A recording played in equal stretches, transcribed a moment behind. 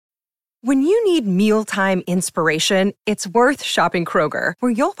When you need mealtime inspiration, it's worth shopping Kroger,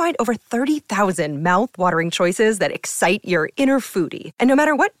 where you'll find over 30,000 mouth-watering choices that excite your inner foodie. And no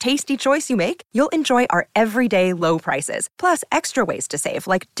matter what tasty choice you make, you'll enjoy our everyday low prices, plus extra ways to save,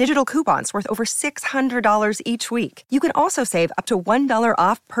 like digital coupons worth over $600 each week. You can also save up to $1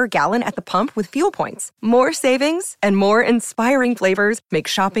 off per gallon at the pump with fuel points. More savings and more inspiring flavors make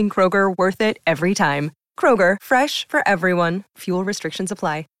shopping Kroger worth it every time. Kroger, fresh for everyone. Fuel restrictions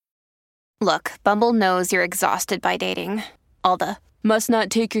apply. Look, Bumble knows you're exhausted by dating. All the, must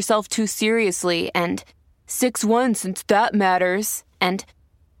not take yourself too seriously, and 6'1" since that matters, and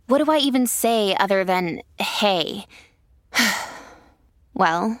what do I even say other than, hey?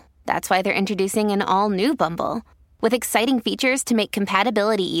 Well, that's why they're introducing an all-new Bumble, with exciting features to make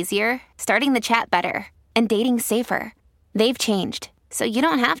compatibility easier, starting the chat better, and dating safer. They've changed, so you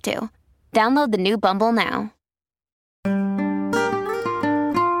don't have to. Download the new Bumble now.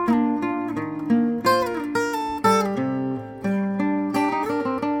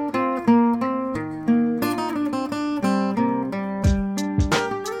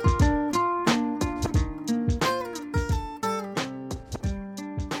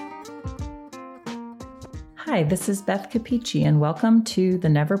 Hi, this is Beth Capici, and welcome to the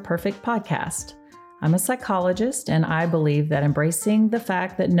Never Perfect podcast. I'm a psychologist, and I believe that embracing the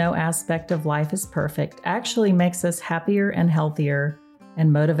fact that no aspect of life is perfect actually makes us happier and healthier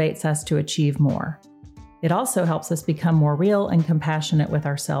and motivates us to achieve more. It also helps us become more real and compassionate with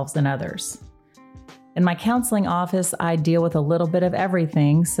ourselves and others. In my counseling office, I deal with a little bit of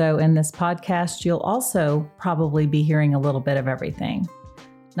everything, so in this podcast, you'll also probably be hearing a little bit of everything.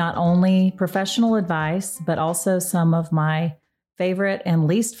 Not only professional advice, but also some of my favorite and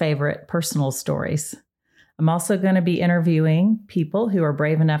least favorite personal stories. I'm also going to be interviewing people who are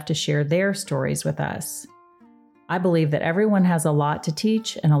brave enough to share their stories with us. I believe that everyone has a lot to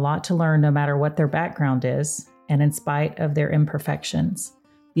teach and a lot to learn no matter what their background is, and in spite of their imperfections.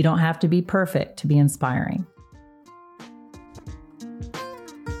 You don't have to be perfect to be inspiring.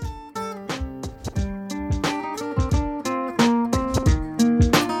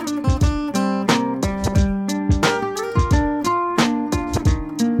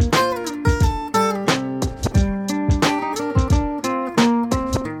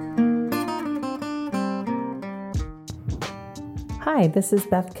 Hi, this is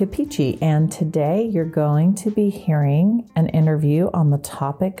Beth Capici, and today you're going to be hearing an interview on the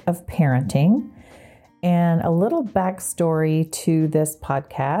topic of parenting. And a little backstory to this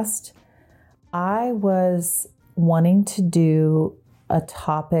podcast. I was wanting to do a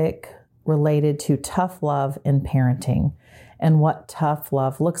topic related to tough love in parenting and what tough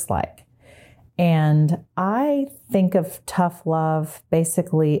love looks like. And I think of tough love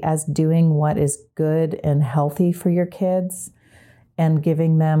basically as doing what is good and healthy for your kids and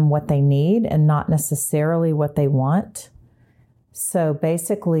giving them what they need and not necessarily what they want. So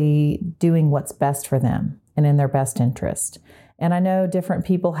basically doing what's best for them and in their best interest. And I know different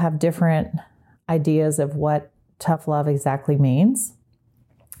people have different ideas of what tough love exactly means.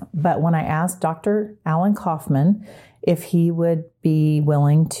 But when I asked Dr. Alan Kaufman if he would be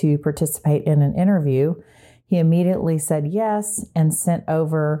willing to participate in an interview, he immediately said yes and sent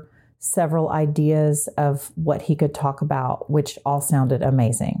over several ideas of what he could talk about, which all sounded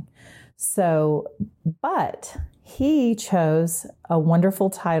amazing. But he chose a wonderful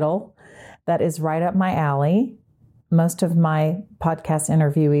title that is right up my alley. Most of my podcast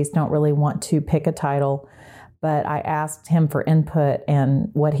interviewees don't really want to pick a title, but I asked him for input, and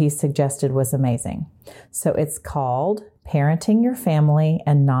what he suggested was amazing. So it's called Parenting Your Family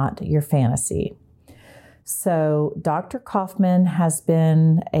and Not Your Fantasy. So Dr. Kaufman has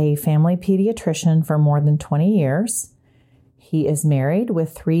been a family pediatrician for more than 20 years. He is married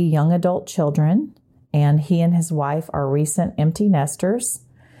with 3 young adult children, and he and his wife are recent empty nesters.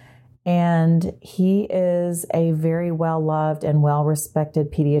 And he is a very well-loved and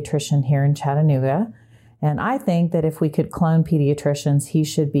well-respected pediatrician here in Chattanooga. And I think that if we could clone pediatricians, he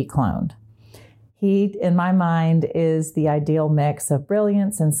should be cloned. He, in my mind, is the ideal mix of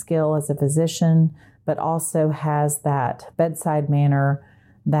brilliance and skill as a physician, but also has that bedside manner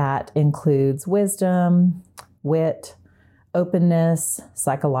that includes wisdom, wit, openness,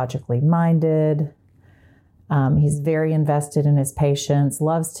 psychologically minded. He's very invested in his patients,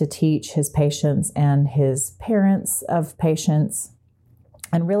 loves to teach his patients and his parents of patients,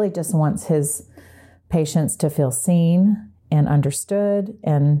 and really just wants his patients to feel seen and understood,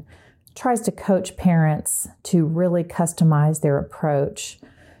 and tries to coach parents to really customize their approach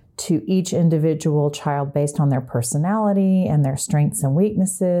to each individual child based on their personality and their strengths and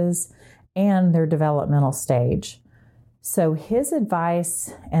weaknesses and their developmental stage. So his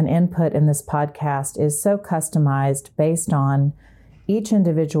advice and input in this podcast is so customized based on each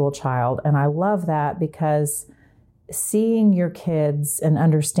individual child. And I love that because seeing your kids and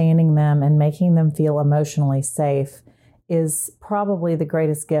understanding them and making them feel emotionally safe is probably the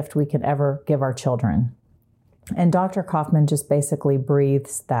greatest gift we can ever give our children. And Dr. Kaufman just basically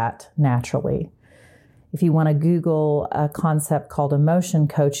breathes that naturally. If you want to Google a concept called emotion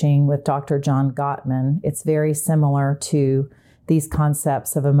coaching with Dr. John Gottman, it's very similar to these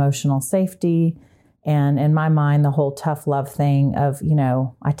concepts of emotional safety. And in my mind, the whole tough love thing of,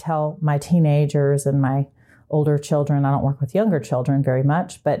 I tell my teenagers and my older children, I don't work with younger children very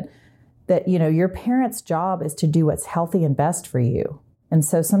much, but that, your parents' job is to do what's healthy and best for you. And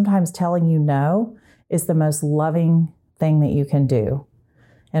so sometimes telling you no is the most loving thing that you can do.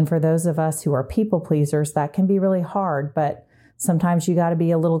 And for those of us who are people pleasers, that can be really hard, but sometimes you got to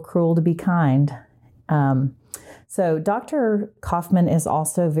be a little cruel to be kind. So Dr. Kaufman is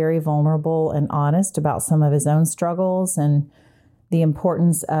also very vulnerable and honest about some of his own struggles and the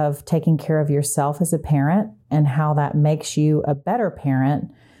importance of taking care of yourself as a parent and how that makes you a better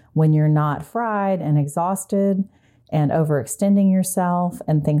parent when you're not fried and exhausted and overextending yourself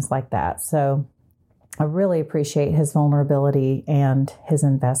and things like that. So I really appreciate his vulnerability and his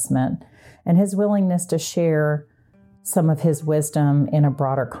investment and his willingness to share some of his wisdom in a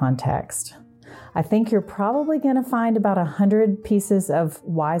broader context. I think you're probably going to find about 100 pieces of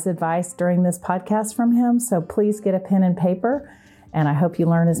wise advice during this podcast from him. So please get a pen and paper, and I hope you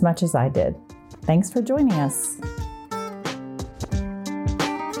learn as much as I did. Thanks for joining us.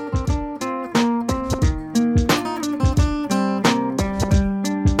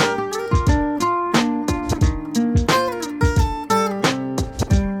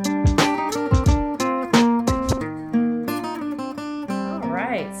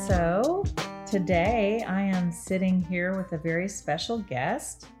 Today, I am sitting here with a very special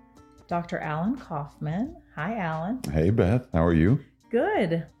guest, Dr. Alan Kaufman. Hi, Alan. Hey, Beth. How are you?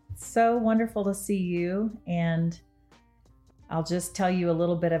 Good. So wonderful to see you. And I'll just tell you a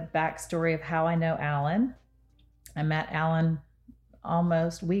little bit of backstory of how I know Alan. We met Alan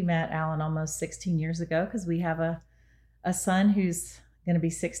almost 16 years ago because we have a son who's going to be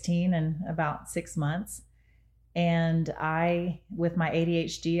 16 in about 6 months. And with my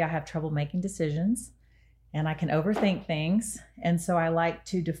ADHD, I have trouble making decisions and I can overthink things. And so I like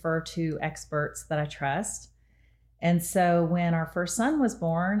to defer to experts that I trust. And so when our first son was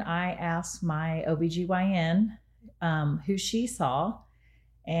born, I asked my OBGYN who she saw,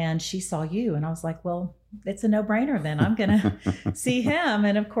 and she saw you. And I was like, well, it's a no-brainer then. I'm going to see him.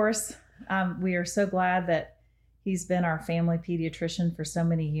 And of course, we are so glad that he's been our family pediatrician for so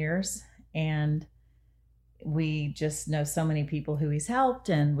many years. And we just know so many people who he's helped,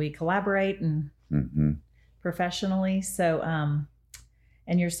 and we collaborate and professionally. So,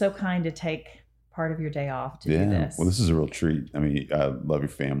 and you're so kind to take part of your day off to do this. Well, this is a real treat. I mean, I love your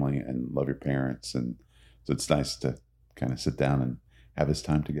family and love your parents. And so it's nice to kind of sit down and have this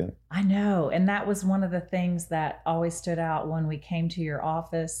time together. I know. And that was one of the things that always stood out when we came to your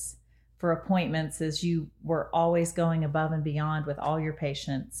office for appointments, is you were always going above and beyond with all your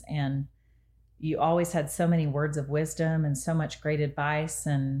patients. And you always had so many words of wisdom and so much great advice.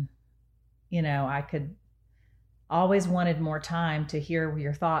 And, I could always wanted more time to hear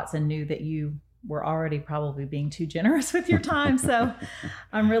your thoughts, and knew that you were already probably being too generous with your time. So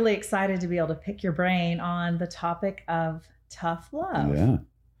I'm really excited to be able to pick your brain on the topic of tough love. Yeah.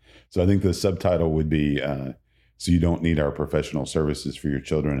 So I think the subtitle would be, so you don't need our professional services for your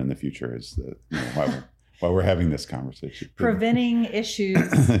children in the future, is why we're having this conversation. Preventing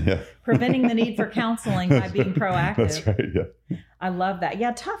issues, preventing the need for counseling by being proactive. That's right, yeah. I love that.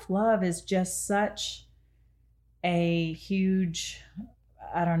 Yeah, tough love is just such a huge,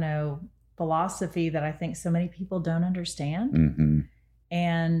 philosophy that I think so many people don't understand. Mm-hmm.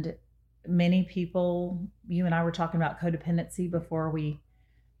 And many people, you and I were talking about codependency before we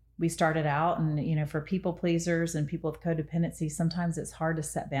started out, and for people pleasers and people with codependency, sometimes it's hard to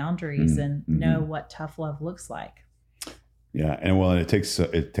set boundaries and know what tough love looks like. Yeah, and it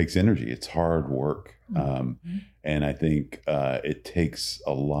takes energy. It's hard work, and I think it takes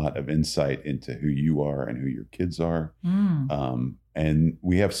a lot of insight into who you are and who your kids are. And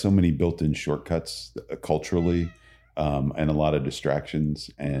we have so many built-in shortcuts culturally, and a lot of distractions.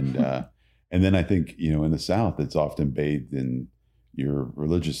 And then I think in the South, it's often bathed in your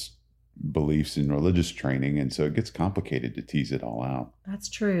religious beliefs and religious training. And so it gets complicated to tease it all out. That's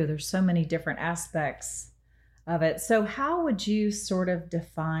true. There's so many different aspects of it. So how would you sort of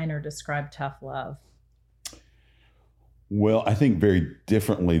define or describe tough love? Well, I think very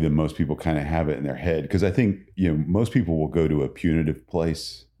differently than most people kind of have it in their head, because I think, most people will go to a punitive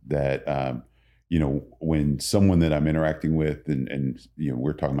place that, when someone that I'm interacting with and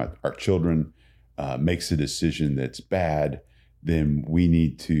we're talking about our children makes a decision that's bad, then we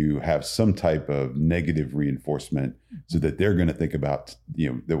need to have some type of negative reinforcement so that they're going to think about,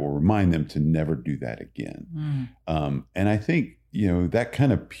 that will remind them to never do that again. And I think, that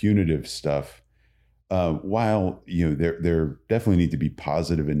kind of punitive stuff, while, there definitely need to be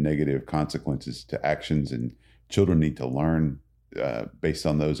positive and negative consequences to actions, and children need to learn based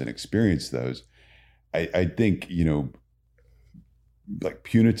on those and experience those. I think, like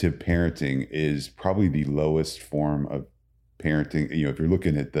punitive parenting is probably the lowest form of parenting. If you're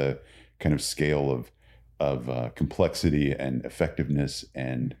looking at the kind of scale of complexity and effectiveness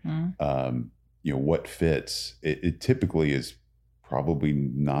and, what fits, it typically is probably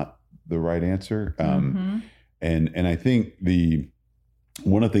not the right answer. And I think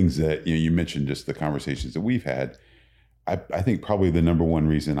one of the things that, you mentioned, just the conversations that we've had, I think probably the number one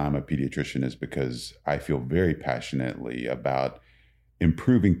reason I'm a pediatrician is because I feel very passionately about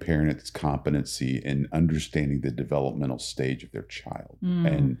improving parents' competency in understanding the developmental stage of their child.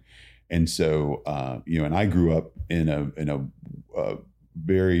 And so, and I grew up in a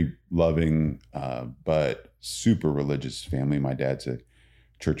very loving, but super religious family. My dad's a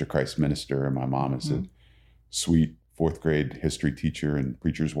Church of Christ minister, and my mom is a sweet fourth grade history teacher and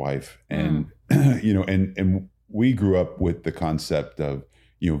preacher's wife. And, and we grew up with the concept of,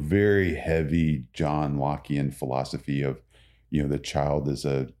 very heavy John Lockean philosophy of, the child is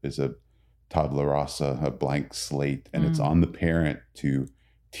a tabula rasa, a blank slate, and it's on the parent to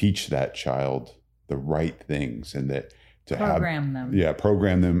teach that child the right things, and that to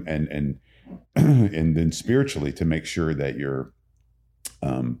program them and then spiritually to make sure that you're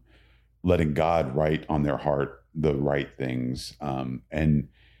letting God write on their heart the right things. And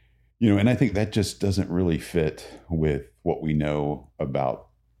I think that just doesn't really fit with what we know about,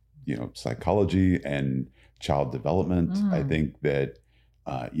 psychology and child development. I think that,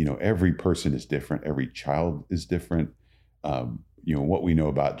 every person is different. Every child is different. What we know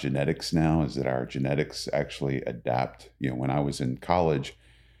about genetics now is that our genetics actually adapt. When I was in college,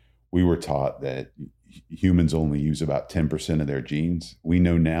 we were taught that humans only use about 10% of their genes. We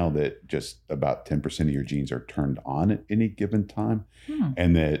know now that just about 10% of your genes are turned on at any given time,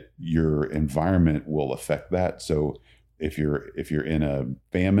 and that your environment will affect that. So if you're in a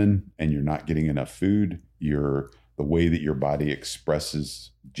famine and you're not getting enough food, the way that your body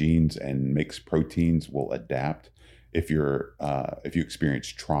expresses genes and makes proteins will adapt. If you experience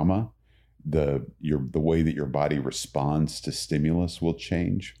trauma, the way that your body responds to stimulus will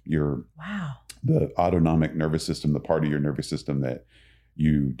change. The autonomic nervous system, the part of your nervous system that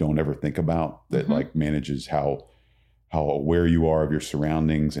you don't ever think about, that like manages how aware you are of your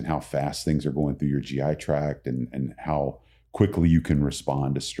surroundings and how fast things are going through your GI tract and how quickly you can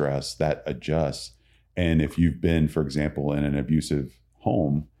respond to stress, that adjusts. And if you've been, for example, in an abusive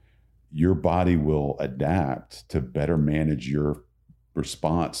home, your body will adapt to better manage your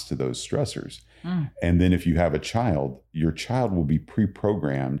response to those stressors. And then if you have a child, your child will be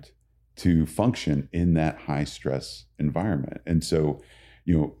pre-programmed to function in that high stress environment. And so,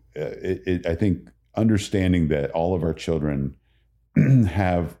 I think understanding that all of our children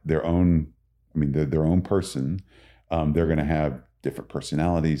have their own, their own person, they're going to have different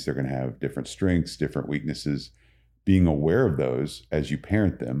personalities, they're going to have different strengths, different weaknesses. Being aware of those as you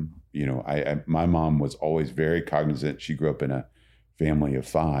parent them, my mom was always very cognizant. She grew up in a family of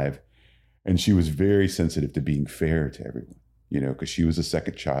 5, and she was very sensitive to being fair to everyone. Because she was a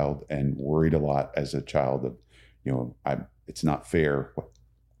second child and worried a lot as a child of, it's not fair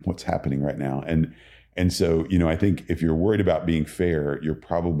what's happening right now. And so, I think if you're worried about being fair, you're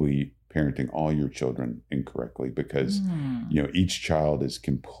probably parenting all your children incorrectly, because, each child is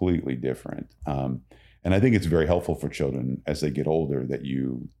completely different. And I think it's very helpful for children as they get older that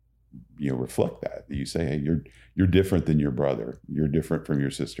you reflect that you say, hey, you're different than your brother. You're different from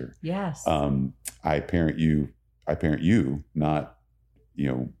your sister. Yes. I parent you, not,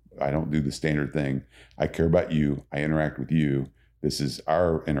 I don't do the standard thing. I care about you. I interact with you. This is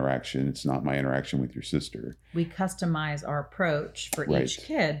our interaction. It's not my interaction with your sister. We customize our approach for each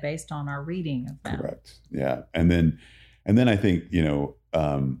kid based on our reading of them. Correct. Yeah. And then I think,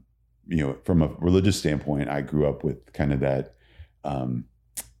 from a religious standpoint, I grew up with kind of that,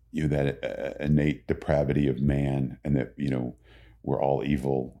 that innate depravity of man, and that, we're all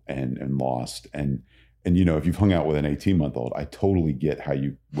evil and lost. And if you've hung out with an 18-month-old, I totally get how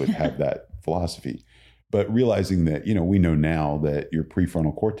you would have that philosophy. But realizing that, we know now that your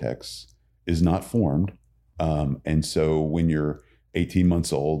prefrontal cortex is not formed And so when you're 18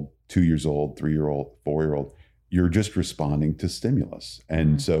 months old, 2 years old, 3-year-old, 4-year-old, you're just responding to stimulus.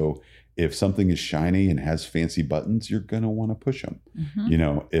 And so if something is shiny and has fancy buttons, you're going to want to push them. You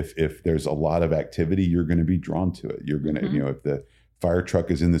know, if there's a lot of activity, you're going to be drawn to it. You're going to, you know, if the fire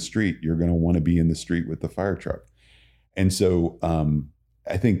truck is in the street, you're going to want to be in the street with the fire truck. And so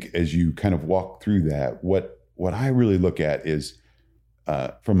I think as you kind of walk through that, what I really look at is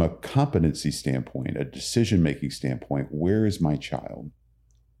from a competency standpoint, a decision-making standpoint, where is my child?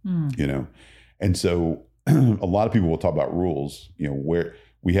 You know? And so a lot of people will talk about rules, you know, where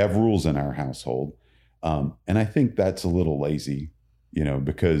we have rules in our household. And I think that's a little lazy, you know,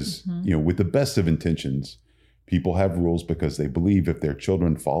 because, you know, with the best of intentions, people have rules because they believe if their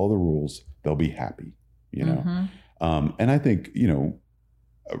children follow the rules, they'll be happy, you know? And I think, you know,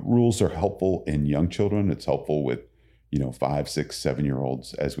 rules are helpful in young children. It's helpful with, you know, 5, 6,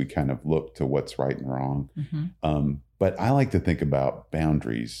 7-year-olds as we kind of look to what's right and wrong. But I like to think about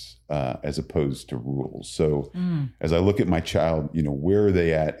boundaries as opposed to rules. So as I look at my child, you know, where are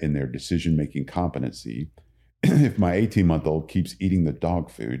they at in their decision-making competency? If my 18-month-old keeps eating the dog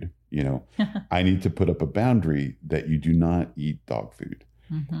food, you know, I need to put up a boundary that you do not eat dog food.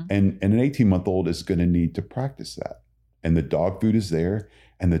 And an 18-month-old is going to need to practice that. And the dog food is there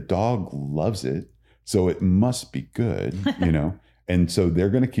and the dog loves it. So it must be good, you know? And so they're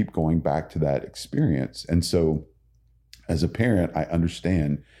going to keep going back to that experience. And so as a parent, I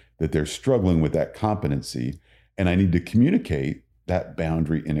understand that they're struggling with that competency and I need to communicate that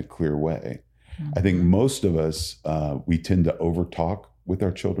boundary in a clear way. I think most of us, we tend to overtalk with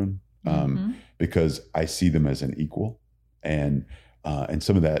our children because I see them as an equal. And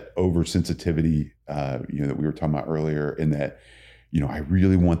some of that oversensitivity, you know, that we were talking about earlier, in that, you know, I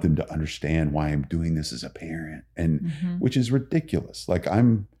really want them to understand why I'm doing this as a parent, and which is ridiculous. Like,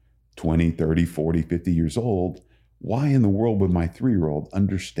 I'm 20, 30, 40, 50 years old. Why in the world would my 3-year-old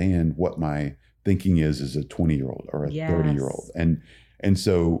understand what my thinking is as a 20-year-old or a 30-year-old? And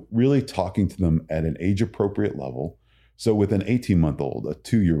so really talking to them at an age appropriate level. So with an 18-month-old, a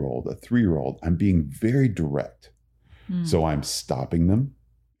 2-year-old, a 3-year-old, I'm being very direct. So I'm stopping them.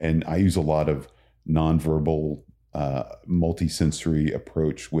 And I use a lot of nonverbal, multisensory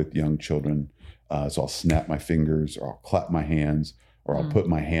approach with young children. So I'll snap my fingers, or I'll clap my hands, or I'll put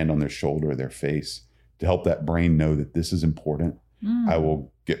my hand on their shoulder or their face to help that brain know that this is important. I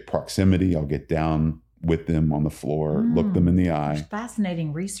will get proximity. I'll get down with them on the floor, look them in the eye. There's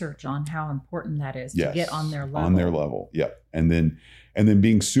fascinating research on how important that is to get on their level. On their level, yep. And then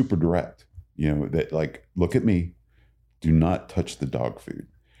being super direct, you know, that like, look at me, do not touch the dog food.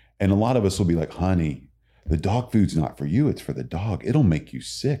 And a lot of us will be like, honey, the dog food's not for you, it's for the dog. It'll make you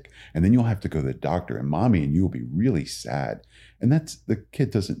sick. And then you'll have to go to the doctor, and mommy and you will be really sad. And the kid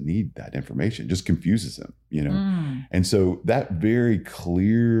doesn't need that information. It just confuses them, you know? And so that very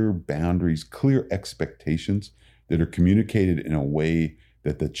clear boundaries, clear expectations that are communicated in a way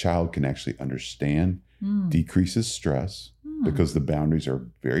that the child can actually understand decreases stress because the boundaries are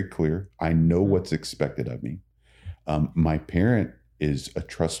very clear. I know what's expected of me. My parent is a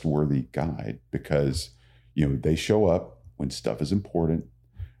trustworthy guide because, you know, they show up when stuff is important.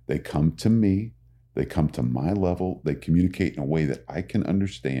 They come to me. They come to my level. They communicate in a way that I can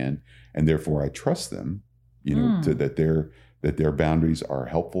understand, and therefore I trust them, you know, that their boundaries are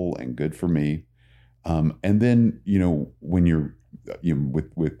helpful and good for me. And then, you know, when you're, you know,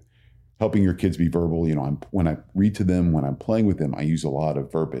 with helping your kids be verbal, you know, when I read to them, when I'm playing with them, I use a lot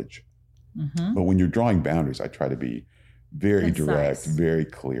of verbiage. But when you're drawing boundaries, I try to be very direct, very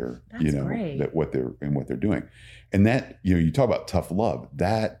clear, you know, that what they're doing. And that, you know, you talk about tough love,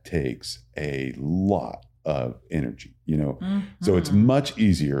 that takes a lot of energy, you know? So it's much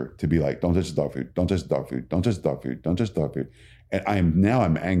easier to be like, don't touch the dog food, don't touch the dog food, don't touch the dog food, don't touch the dog food. And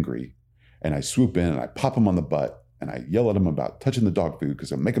I'm angry, and I swoop in and I pop him on the butt and I yell at him about touching the dog food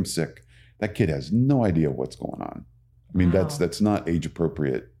because I'll make him sick. That kid has no idea what's going on. I mean, that's not age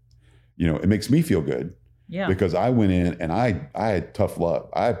appropriate. You know, it makes me feel good because I went in and I had tough love.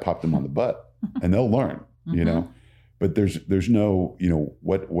 I popped them on the butt, and they'll learn, you know, but there's no, you know,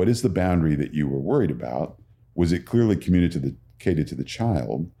 what is the boundary that you were worried about? Was it clearly communicated to the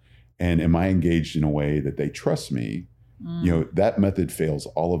child? And am I engaged in a way that they trust me? You know, that method fails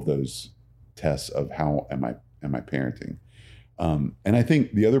all of those tests of how am I parenting? And I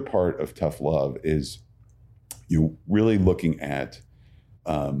think the other part of tough love is you really looking at,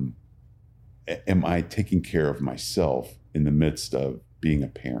 am I taking care of myself in the midst of being a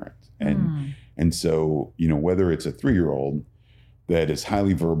parent? And so, you know, whether it's a 3-year-old that is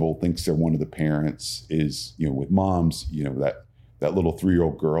highly verbal, thinks they're one of the parents, is, you know, with moms, you know, that little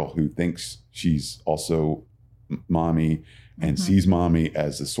 3-year-old girl who thinks she's also mommy and sees mommy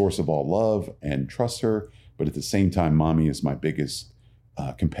as the source of all love and trusts her. But at the same time, mommy is my biggest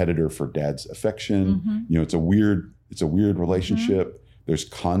competitor for dad's affection. You know, it's a weird relationship. There's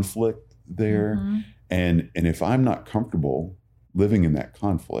conflict there. And if I'm not comfortable living in that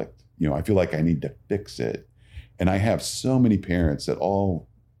conflict, you know, I feel like I need to fix it. And I have so many parents at all,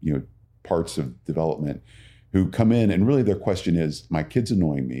 you know, parts of development who come in and really their question is, my kid's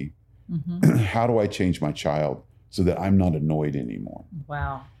annoying me. How do I change my child so that I'm not annoyed anymore?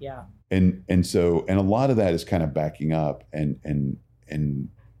 Wow. Yeah. And a lot of that is kind of backing up and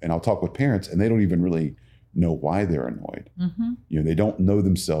I'll talk with parents and they don't even really know why they're annoyed. You know, they don't know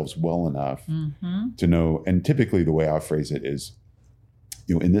themselves well enough to know. And typically the way I phrase it is,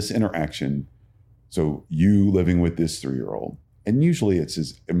 you know, in this interaction, so you living with this 3-year-old, and usually I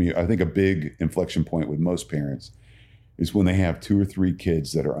think a big inflection point with most parents is when they have 2 or 3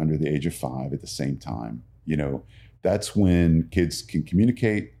 kids that are under the age of 5 at the same time. You know, that's when kids can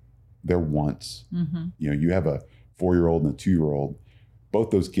communicate their wants. You know, you have a 4-year-old and a 2-year-old.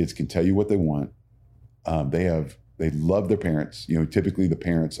 Both those kids can tell you what they want. They love their parents. You know, typically the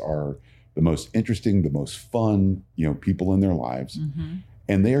parents are the most interesting, the most fun, you know, people in their lives.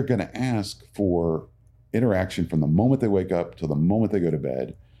 And they are going to ask for interaction from the moment they wake up to the moment they go to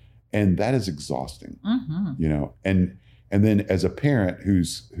bed. And that is exhausting, you know, and then as a parent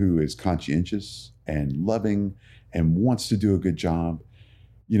who is conscientious and loving and wants to do a good job,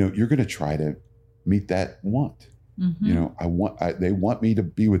 you know, you're going to try to meet that want. You know, they want me to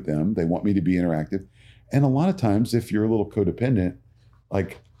be with them. They want me to be interactive. And a lot of times if you're a little codependent,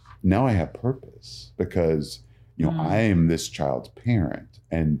 like now I have purpose because, you know, I am this child's parent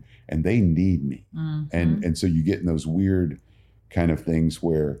and they need me. And so you get in those weird kind of things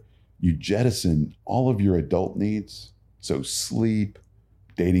where you jettison all of your adult needs. So sleep,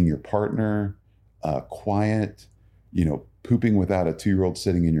 dating your partner, quiet, you know, pooping without a 2-year-old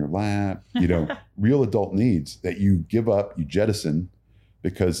sitting in your lap, you know, real adult needs that you give up, you jettison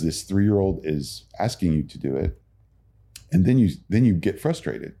because this 3-year-old is asking you to do it. And then you get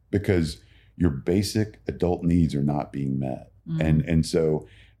frustrated because your basic adult needs are not being met.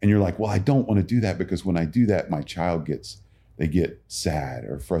 And you're like, well, I don't want to do that because when I do that, my child they get sad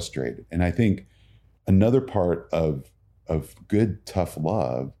or frustrated. And I think another part of good, tough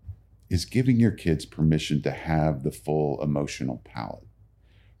love is giving your kids permission to have the full emotional palette.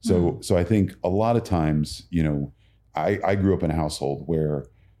 So I think a lot of times, you know, I grew up in a household where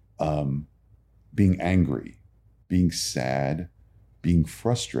being angry, being sad, being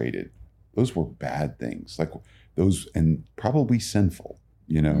frustrated, those were bad things. Like those, and probably sinful,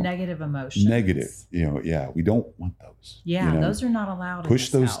 you know. Negative emotions. Negative, you know, yeah. We don't want those. Yeah, you know? Those are not allowed.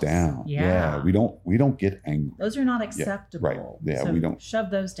 Push in this those house. down. Yeah. We don't get angry. Those are not acceptable. Right. Yeah, so we don't. Shove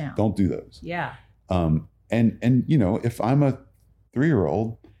those down. Don't do those. Yeah. And you know, if I'm a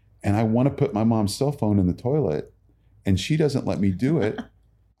 3-year-old and I want to put my mom's cell phone in the toilet and she doesn't let me do it,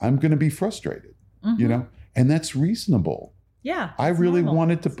 I'm going to be frustrated, you know, and that's reasonable. Yeah. I really normal.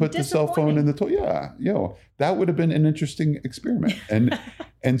 wanted to put the cell phone in the toilet. Yeah. You know, that would have been an interesting experiment.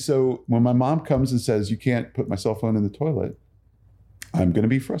 And so when my mom comes and says, you can't put my cell phone in the toilet, I'm going to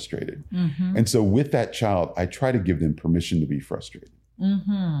be frustrated. And so with that child, I try to give them permission to be frustrated.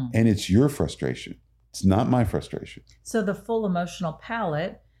 And it's your frustration. It's not my frustration. So the full emotional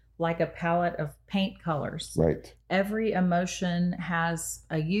palette, like a palette of paint colors. Right. Every emotion has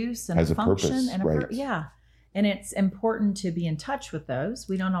a use and has a function. Purpose. And right. Yeah. And it's important to be in touch with those.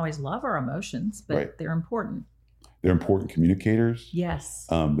 We don't always love our emotions, but they're important. They're important communicators. Yes.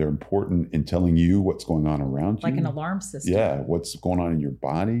 They're important in telling you what's going on around you. Like an alarm system. Yeah. What's going on in your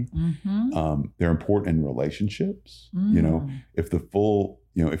body. They're important in relationships. You know, if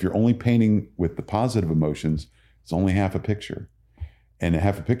you're only painting with the positive emotions, it's only half a picture. And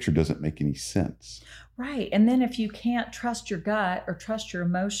half a picture doesn't make any sense. Right. And then if you can't trust your gut or trust your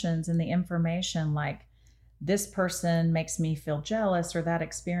emotions and the information, like this person makes me feel jealous or that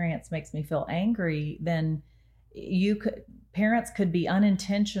experience makes me feel angry, then parents could be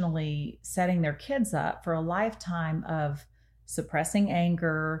unintentionally setting their kids up for a lifetime of suppressing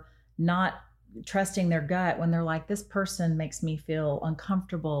anger, not trusting their gut when they're like, this person makes me feel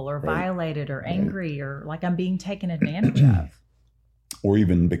uncomfortable or violated or angry or like I'm being taken advantage of. Or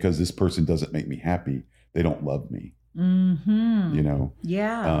even because this person doesn't make me happy, they don't love me. You know?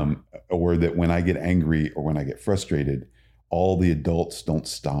 Yeah. Or that when I get angry or when I get frustrated, all the adults don't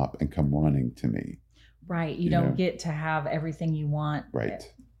stop and come running to me. Right. You don't get to have everything you want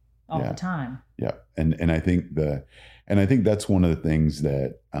all the time. Yeah. And I think that's one of the things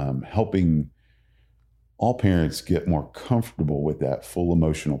that helping all parents get more comfortable with that full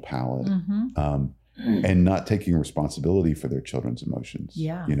emotional palette and not taking responsibility for their children's emotions.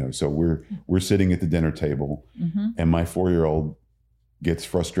 Yeah. So we're sitting at the dinner table, and my 4-year-old gets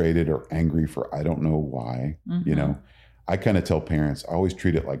frustrated or angry for I don't know why. I kind of tell parents, I always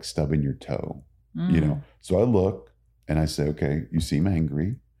treat it like stubbing your toe. So I look and I say, okay, you seem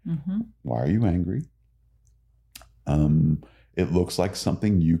angry. Why are you angry? It looks like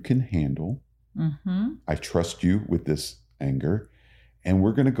something you can handle. I trust you with this anger, and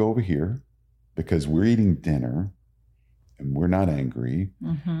we're going to go over here because we're eating dinner and we're not angry.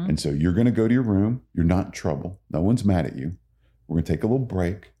 And so you're going to go to your room. You're not in trouble. No one's mad at you. We're going to take a little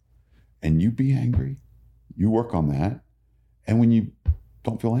break, and you be angry. You work on that. And when you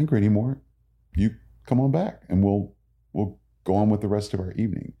don't feel angry anymore, you come on back and we'll go on with the rest of our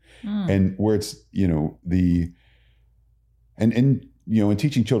evening. And where it's, in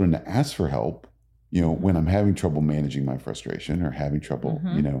teaching children to ask for help, when I'm having trouble managing my frustration or having trouble,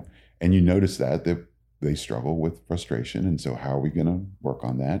 and you notice that they struggle with frustration. And so how are we going to work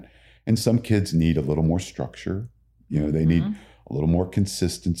on that? And some kids need a little more structure. They need a little more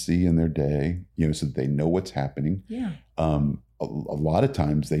consistency in their day, so that they know what's happening. Yeah. A lot of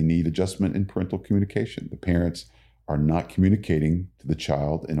times they need adjustment in parental communication. The parents are not communicating to the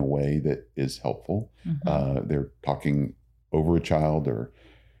child in a way that is helpful. They're talking over a child or,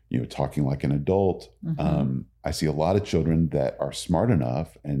 talking like an adult. I see a lot of children that are smart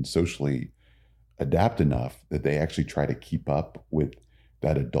enough and socially adapt enough that they actually try to keep up with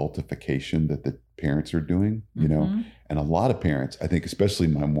that adultification that the parents are doing, and a lot of parents, I think, especially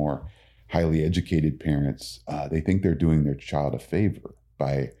my more highly educated parents, they think they're doing their child a favor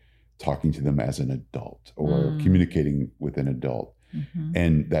by talking to them as an adult or communicating with an adult.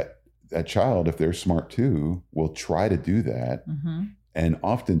 And that child, if they're smart too, will try to do that and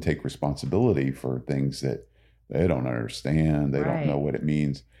often take responsibility for things that they don't understand. They don't know what it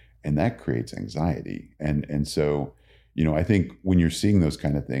means. And that creates anxiety. And so, I think when you're seeing those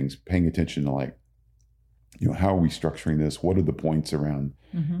kind of things, paying attention to how are we structuring this? What are the points around,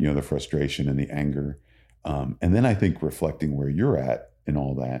 the frustration and the anger? And then I think reflecting where you're at and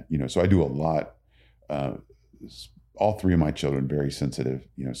all that, so I do a lot, all 3 of my children, very sensitive,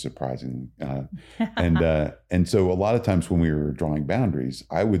 surprisingly. And so a lot of times when we were drawing boundaries,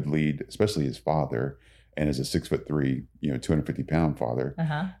 I would lead, especially as father and as a 6'3", 250-pound father,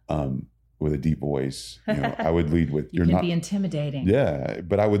 with a deep voice, I would lead with, you can be intimidating. Yeah.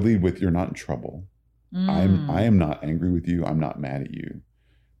 But I would lead with, you're not in trouble. I am not angry with you. I'm not mad at you,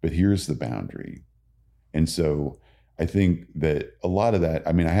 but here's the boundary. And so I think that a lot of that,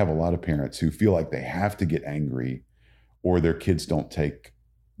 I have a lot of parents who feel like they have to get angry or their kids don't take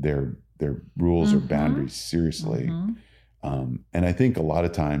their rules or boundaries seriously. And I think a lot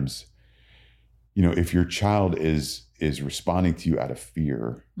of times, if your child is responding to you out of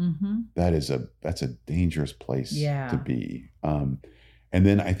fear, that's a dangerous place to be. And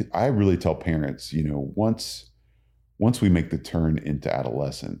then I really tell parents, once we make the turn into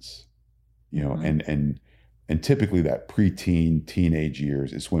adolescence, and typically that preteen, teenage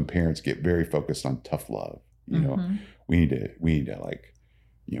years is when parents get very focused on tough love. We need to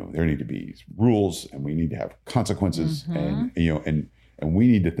there need to be rules and we need to have consequences and we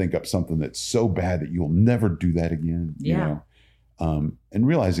need to think up something that's so bad that you'll never do that again. And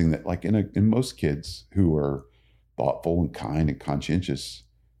realizing that in most kids who are thoughtful and kind and conscientious,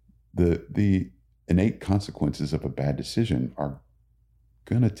 the innate consequences of a bad decision are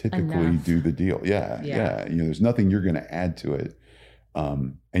going to typically do the deal. Yeah. There's nothing you're going to add to it.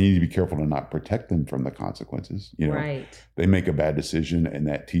 And you need to be careful to not protect them from the consequences. They make a bad decision and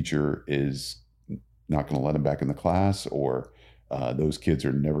that teacher is not going to let them back in the class, or those kids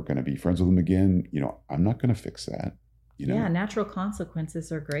are never going to be friends with them again. I'm not going to fix that. Natural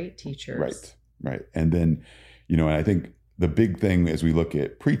consequences are great teachers. Right. And then, and I think the big thing as we look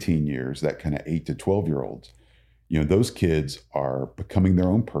at preteen years, that kind of 8 to 12-year-olds, those kids are becoming their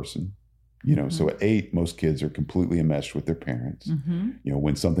own person. So at 8, most kids are completely enmeshed with their parents.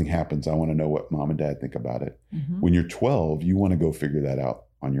 When something happens, I want to know what mom and dad think about it. When you're 12, you want to go figure that out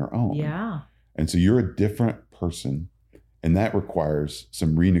on your own. Yeah. And so you're a different person. And that requires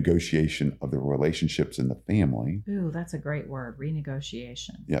some renegotiation of the relationships in the family. Ooh, that's a great word,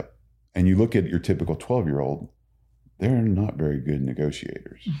 renegotiation. Yep. And you look at your typical 12-year-old, they're not very good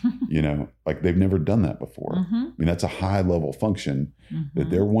negotiators. They've never done that before. That's a high level function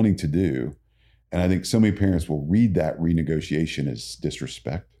that they're wanting to do. And I think so many parents will read that renegotiation as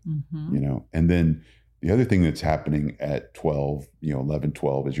disrespect, and then the other thing that's happening at 12, 11,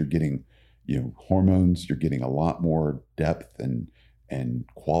 12 is you're getting, hormones, you're getting a lot more depth and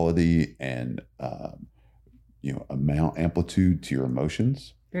quality and, amount, amplitude to your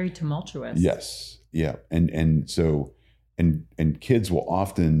emotions. Very tumultuous. Yes. Yeah. And so, and kids will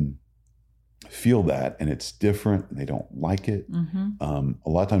often feel that, and it's different and they don't like it. A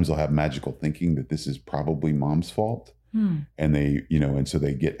lot of times they'll have magical thinking that this is probably mom's fault. And they, and so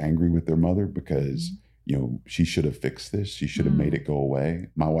they get angry with their mother because, she should have fixed this. She should have made it go away.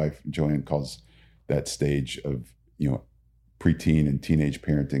 My wife, Joanne, calls that stage of, preteen and teenage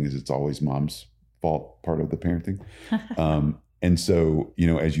parenting is it's always mom's fault part of the parenting. And so,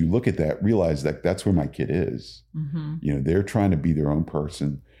 as you look at that, realize that that's where my kid is. They're trying to be their own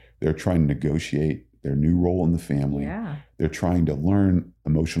person. They're trying to negotiate their new role in the family. Yeah. They're trying to learn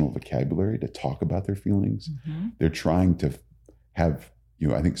emotional vocabulary to talk about their feelings. They're trying to have,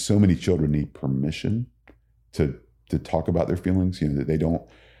 I think so many children need permission to talk about their feelings, that they don't,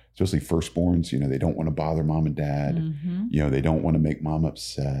 especially firstborns, they don't want to bother mom and dad. They don't want to make mom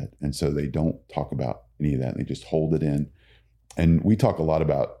upset. And so they don't talk about any of that. They just hold it in. And we talk a lot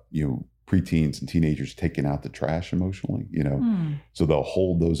about, preteens and teenagers taking out the trash emotionally, so they'll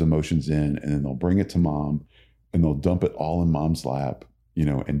hold those emotions in and then they'll bring it to mom and they'll dump it all in mom's lap,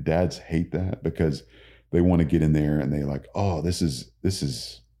 and dads hate that because they want to get in there and they're like, oh, this is,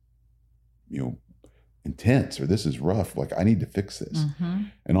 intense, or this is rough. Like, I need to fix this.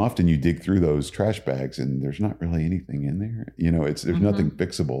 And often you dig through those trash bags and there's not really anything in there. There's nothing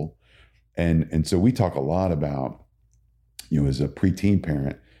fixable. And so we talk a lot about, as a preteen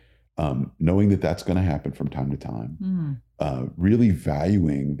parent, knowing that that's going to happen from time to time, really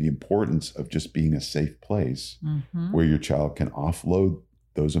valuing the importance of just being a safe place where your child can offload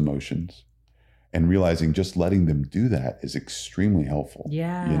those emotions, and realizing just letting them do that is extremely helpful.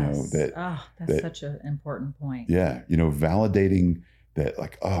 Yeah. That's such an important point. Yeah. Validating that,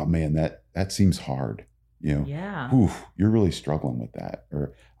 like, oh man, that seems hard. Oof, you're really struggling with that.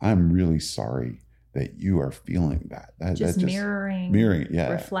 Or I'm really sorry that you are feeling that. Just mirroring, yeah.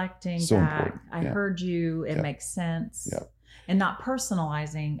 Reflecting so back. Important. I heard you, it makes sense. And not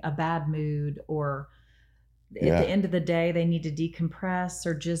personalizing a bad mood, or at the end of the day, they need to decompress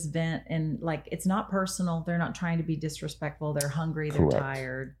or just vent. And like, it's not personal. They're not trying to be disrespectful. They're hungry. They're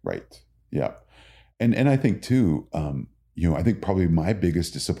tired. Right. Yeah. And I think too, I think probably my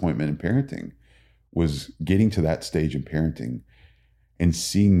biggest disappointment in parenting was getting to that stage in parenting and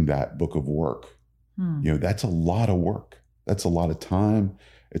seeing that book of work. That's a lot of work. That's a lot of time.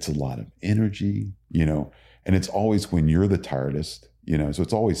 It's a lot of energy, and it's always when you're the tiredest, so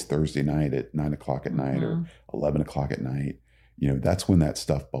it's always Thursday night at 9:00 at night or 11:00 at night. That's when that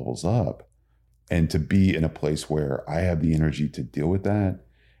stuff bubbles up. And to be in a place where I have the energy to deal with that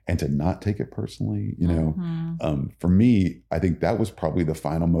and to not take it personally, for me, I think that was probably the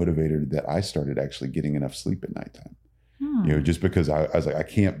final motivator that I started actually getting enough sleep at nighttime. Just because I was like, I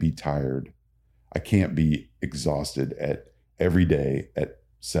can't be tired. I can't be exhausted every day at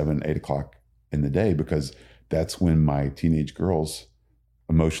 7, 8 o'clock in the day, because that's when my teenage girls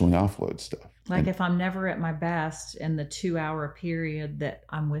emotionally offload stuff. Like, if I'm never at my best in the 2-hour period that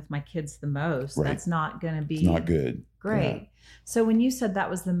I'm with my kids the most, that's not going to be not good. Great. Yeah. So when you said that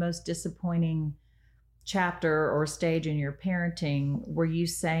was the most disappointing chapter or stage in your parenting, were you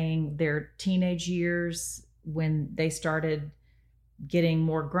saying their teenage years when they started getting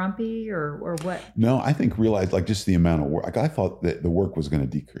more grumpy, or what? No, I think realized like just the amount of work. Like, I thought that the work was going to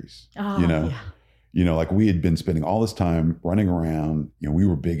decrease. Like we had been spending all this time running around. We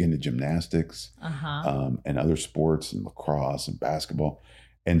were big into gymnastics and other sports and lacrosse and basketball.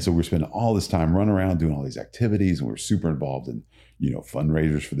 And so we're spending all this time running around doing all these activities, and we're super involved in,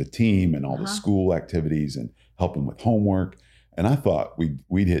 fundraisers for the team and all the school activities and helping with homework. And I thought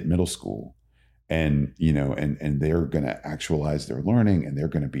we'd hit middle school. And, and they're going to actualize their learning, and they're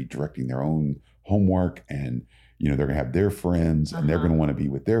going to be directing their own homework, and, they're going to have their friends and they're going to want to be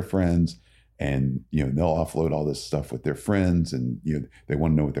with their friends, and, they'll offload all this stuff with their friends, and, they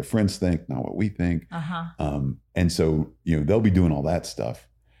want to know what their friends think, not what we think. And so, they'll be doing all that stuff.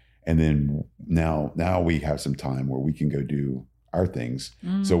 And then now we have some time where we can go do our things.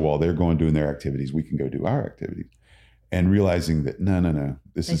 So while they're doing their activities, we can go do our activities. And realizing that no,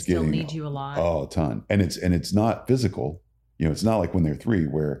 this is getting. They still need you a lot. Oh, a ton. And it's not physical. It's not like when they're 3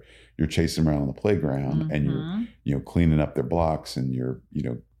 where you're chasing them around on the playground and you're cleaning up their blocks and you're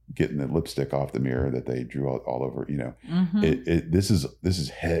getting the lipstick off the mirror that they drew all over. This is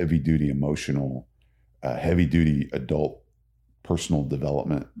heavy duty emotional, heavy duty adult personal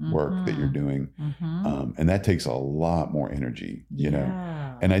development work that you're doing, and that takes a lot more energy.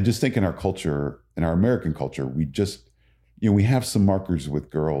 And I just think in our culture, in our American culture, we just. We have some markers with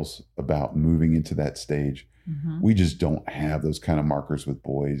girls about moving into that stage. We just don't have those kind of markers with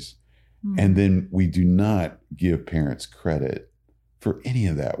boys. And then we do not give parents credit for any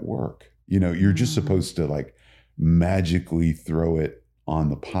of that work. You know, you're just supposed to like magically throw it on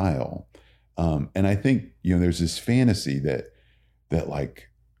the pile. And I think, you know, there's this fantasy that like,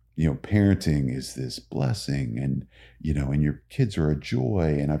 you know, parenting is this blessing and, you know, and your kids are a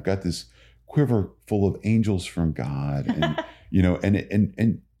joy. And I've got this quiver full of angels from God and, you know, and,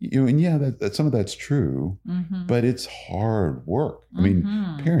 you know, and yeah, that some of that's true, but it's hard work. I mean,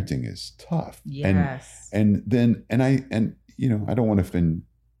 parenting is tough. Yes. And you know, I don't want to offend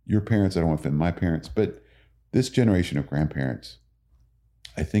your parents. I don't want to offend my parents, but this generation of grandparents,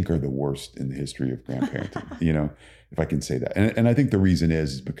 I think, are the worst in the history of grandparenting, you know, if I can say that. And I think the reason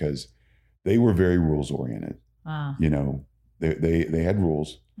is because they were very rules oriented. You know, they had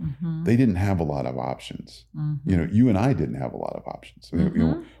rules. They didn't have a lot of options. You know, you and I didn't have a lot of options. You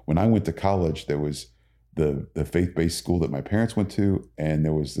know, when I went to college, there was the faith-based school that my parents went to, and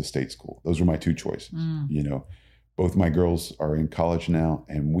there was the state school. Those were my two choices. You know, both my girls are in college now,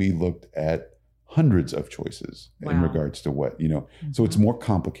 and we looked at hundreds of choices in regards to what, you know, so it's more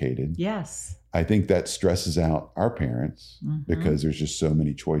complicated. Yes. I think that stresses out our parents because there's just so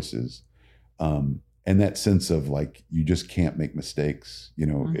many choices. And that sense of like, you just can't make mistakes, you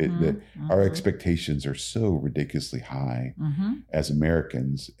know, our expectations are so ridiculously high as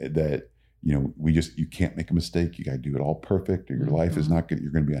Americans that, you know, you can't make a mistake. You got to do it all perfect or your life is not good.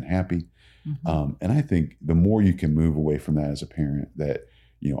 You're going to be unhappy. And I think the more you can move away from that as a parent, that,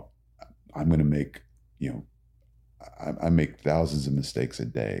 you know, I'm going to make, you know, I make thousands of mistakes a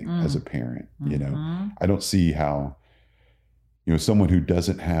day as a parent, you know, I don't see how, you know, someone who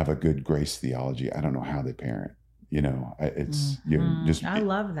doesn't have a good grace theology, I don't know how they parent, you know, it's, you know, just. I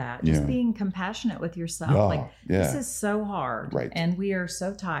love that. Just being compassionate with yourself. This is so hard. Right. And we are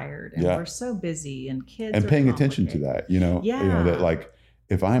so tired and we're so busy and kids and are paying attention to that, you know, you know, that like,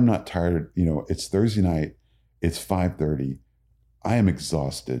 if I'm not tired, you know, it's Thursday night, it's 5:30, I am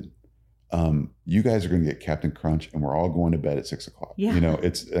exhausted. You guys are going to get Captain Crunch and we're all going to bed at 6 o'clock. You know,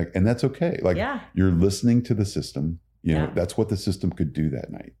 it's, and that's okay. Like you're listening to the system, you know, that's what the system could do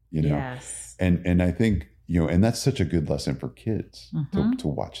that night, you know? Yes. And I think, you know, and that's such a good lesson for kids to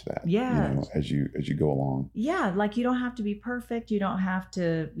watch that, you know, as you go along. Yeah. Like you don't have to be perfect. You don't have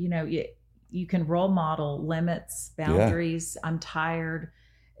to, you know, you can role model limits, boundaries. I'm tired.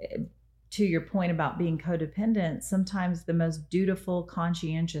 To your point about being codependent, sometimes the most dutiful,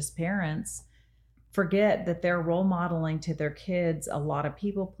 conscientious parents forget that they're role modeling to their kids a lot of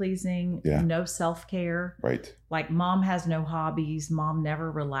people pleasing, no self-care. Right. Like mom has no hobbies, mom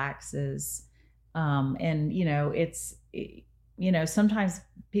never relaxes. And you know, you know, sometimes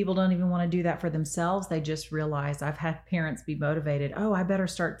people don't even want to do that for themselves. They just realize, I've had parents be motivated. Oh, I better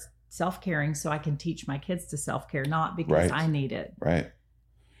start self-caring so I can teach my kids to self-care, not because I need it. Right.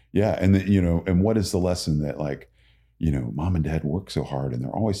 Yeah. And then, you know, and what is the lesson that like, you know, mom and dad work so hard and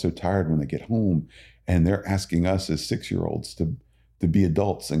they're always so tired when they get home and they're asking us as 6-year-olds to be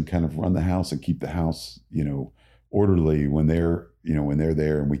adults and kind of run the house and keep the house, you know, orderly when they're, you know, when they're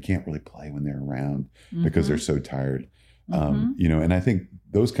there, and we can't really play when they're around because they're so tired. You know, and I think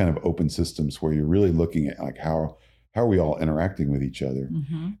those kind of open systems where you're really looking at like, how are we all interacting with each other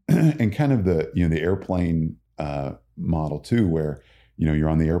and kind of the, you know, the airplane model too, where, you know, you're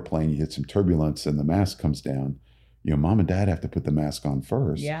on the airplane, you hit some turbulence and the mask comes down, you know, mom and dad have to put the mask on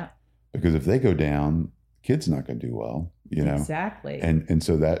first. Yeah. Because if they go down, kid's not going to do well, you know? Exactly. And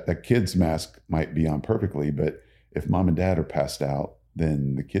so that kid's mask might be on perfectly, but if mom and dad are passed out,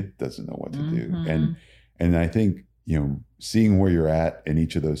 then the kid doesn't know what to do. And I think, you know, seeing where you're at in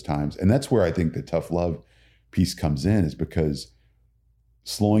each of those times, and that's where I think the tough love piece comes in, is because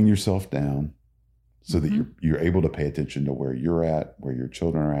slowing yourself down so that you're able to pay attention to where you're at, where your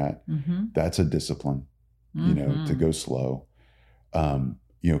children are at. That's a discipline, you know, to go slow.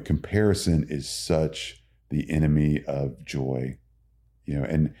 You know, comparison is such the enemy of joy, you know,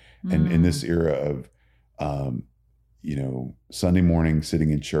 and in this era of, you know, Sunday morning sitting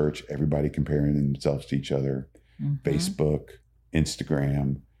in church, everybody comparing themselves to each other, Facebook,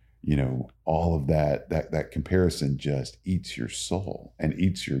 Instagram, you know, all of that comparison just eats your soul and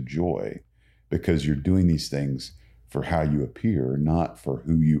eats your joy, because you're doing these things for how you appear, not for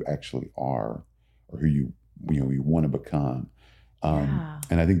who you actually are or who you want to become.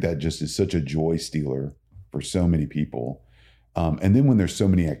 And I think that just is such a joy stealer for so many people. And then when there's so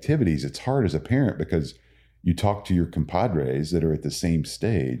many activities, it's hard as a parent, because you talk to your compadres that are at the same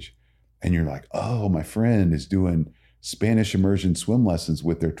stage and you're like, oh, my friend is doing Spanish immersion swim lessons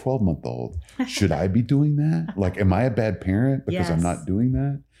with their 12-month-old. Should I be doing that? Like, am I a bad parent because I'm not doing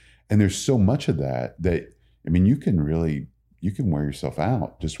that? And there's so much of that, I mean, you can wear yourself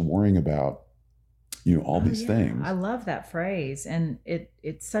out just worrying about all these things. I love that phrase. And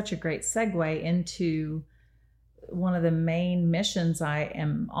it's such a great segue into one of the main missions I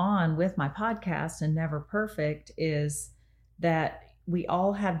am on with my podcast and Never Perfect is that we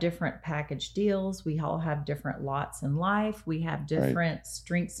all have different package deals. We all have different lots in life. We have different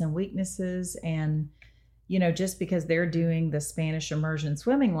strengths and weaknesses. And, just because they're doing the Spanish immersion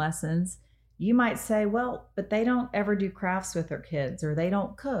swimming lessons, you might say, well, but they don't ever do crafts with their kids, or they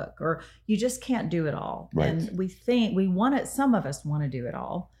don't cook, or you just can't do it all. Right. And we think some of us want to do it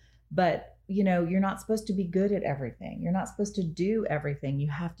all, but you're not supposed to be good at everything. You're not supposed to do everything. You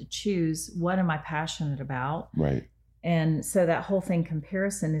have to choose, what am I passionate about? Right. And so that whole thing,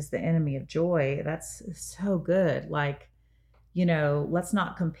 comparison is the enemy of joy. That's so good. Like, let's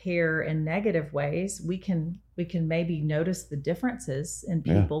not compare in negative ways. We can maybe notice the differences in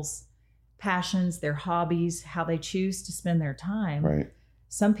people's passions, their hobbies, how they choose to spend their time. Right.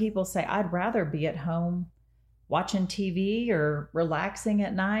 Some people say, I'd rather be at home watching TV or relaxing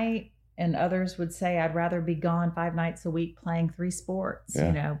at night. And others would say, I'd rather be gone 5 nights a week playing 3 sports,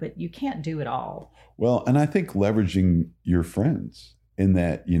 but you can't do it all. Well, and I think leveraging your friends in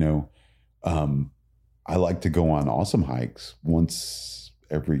that, I like to go on awesome hikes once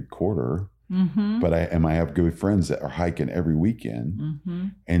every quarter. Mm-hmm. But I have good friends that are hiking every weekend. Mm-hmm.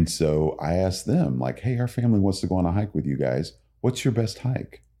 And so I asked them, like, hey, our family wants to go on a hike with you guys. What's your best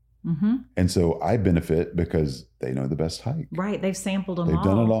hike? Mm-hmm. And so I benefit because they know the best hike. Right. They've sampled them all. They've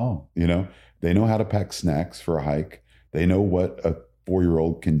done it all. They know how to pack snacks for a hike. They know what a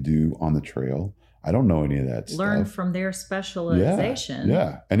 4-year-old can do on the trail. I don't know any of that stuff. Learn from their specialization.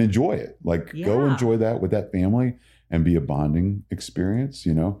 Yeah. And enjoy it. Go enjoy that with that family and be a bonding experience,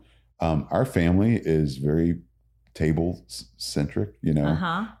 Our family is very table centric,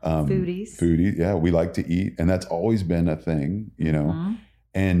 Foodies. Foodie. Yeah. We like to eat. And that's always been a thing, Mm-hmm.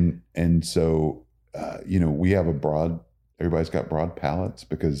 And so, we have everybody's got broad palates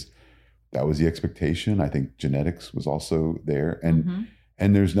because that was the expectation. I think genetics was also there. And,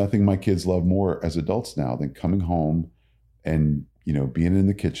 and there's nothing my kids love more as adults now than coming home and, being in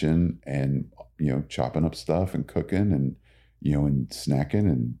the kitchen and, chopping up stuff and cooking and, and snacking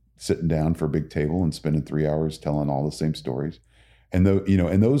and sitting down for a big table and spending 3 hours telling all the same stories. And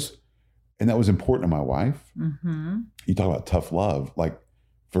and that was important to my wife. Mm-hmm. You talk about tough love,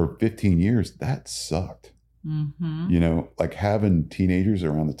 for 15 years, that sucked, having teenagers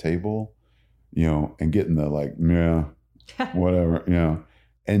around the table, and getting the whatever,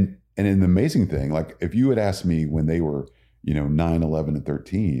 and an amazing thing, if you had asked me when they were, 9, 11 and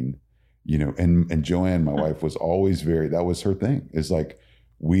 13, and Joanne, my wife, was always that was her thing, is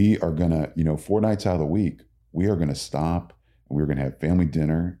we are going to, 4 nights out of the week, we are going to stop and we're going to have family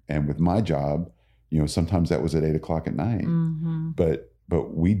dinner. And with my job, sometimes that was at 8:00 at night,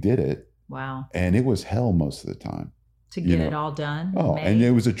 but we did it. Wow. And it was hell most of the time. To get it all done. Oh, and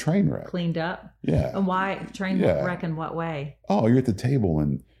it was a train wreck. Cleaned up. Yeah. And why wreck in what way? Oh, you're at the table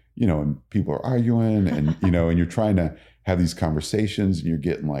and, and people are arguing and, and you're trying to have these conversations and you're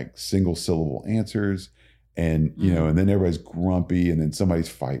getting single syllable answers. And, and then everybody's grumpy and then somebody's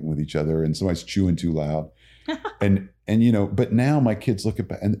fighting with each other and somebody's chewing too loud. and, but now my kids look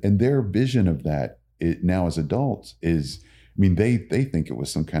at, and their vision of that now as adults is, they think it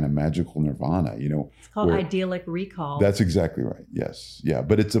was some kind of magical nirvana, It's called idyllic recall. That's exactly right. Yes. Yeah.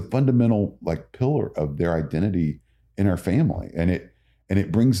 But it's a fundamental pillar of their identity in our family. And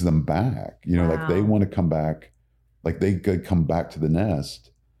it brings them back, Wow. They want to come back, they could come back to the nest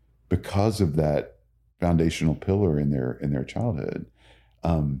because of that foundational pillar in their childhood.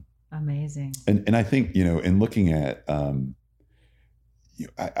 Amazing. And I think, in looking at,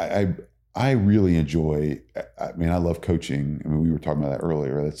 I really enjoy, I love coaching. We were talking about that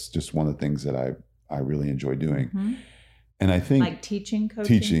earlier. That's just one of the things that I really enjoy doing. Mm-hmm. And I think teaching, coaching.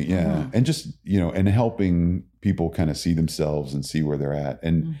 Teaching, yeah. Mm-hmm. And just, and helping people kind of see themselves and see where they're at.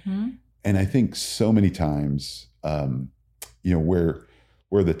 And and I think so many times, where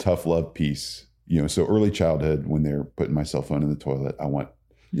the tough love piece, so early childhood, when they're putting my cell phone in the toilet, I want,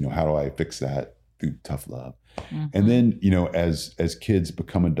 how do I fix that through tough love? Mm-hmm. And then, as kids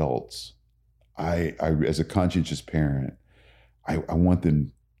become adults, I as a conscientious parent, I want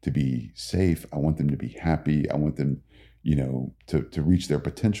them to be safe. I want them to be happy. I want them, to reach their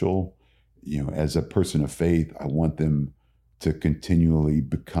potential. As a person of faith, I want them to continually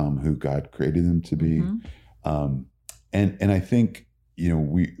become who God created them to be. Mm-hmm. And I think,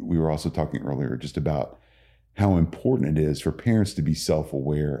 we were also talking earlier just about how important it is for parents to be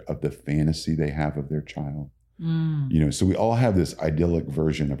self-aware of the fantasy they have of their child. So we all have this idyllic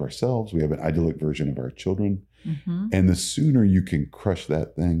version of ourselves. We have an idyllic version of our children. Mm-hmm. And the sooner you can crush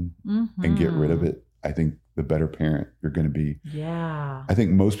that thing and get rid of it, I think the better parent you're going to be. Yeah. I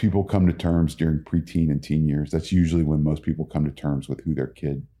think most people come to terms during preteen and teen years. That's usually when most people come to terms with who their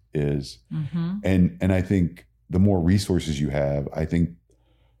kid is. Mm-hmm. And I think the more resources you have, I think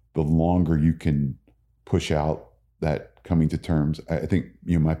the longer you can push out that coming to terms. I think,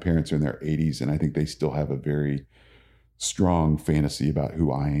 my parents are in their 80s, and I think they still have a very strong fantasy about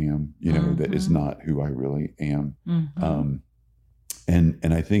who I am, Mm-hmm. that is not who I really am. Mm-hmm.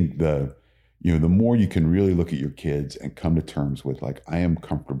 And I think the more you can really look at your kids and come to terms with, like, I am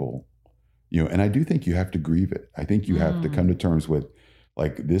comfortable, and I do think you have to grieve it. I think you have to come to terms with,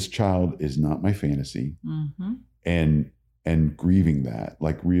 like, this child is not my fantasy, Mm-hmm. and grieving that,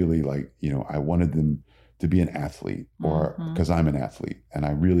 like, really, like, I wanted them to be an athlete, or because I'm an athlete and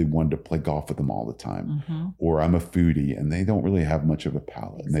I really wanted to play golf with them all the time, Mm-hmm. or I'm a foodie and they don't really have much of a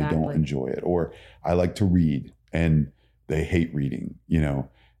palate and they don't Exactly. enjoy it, or I like to read and they hate reading,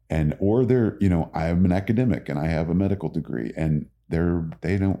 or they're, I'm an academic and I have a medical degree and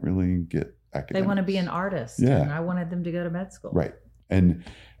they don't really get academics. They want to be an artist. Yeah. And I wanted them to go to med school. Right. And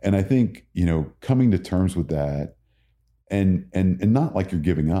I think, coming to terms with that and not like you're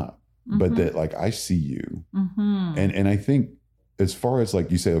giving up, but that, like, I see you. Mm-hmm. And I think, as far as,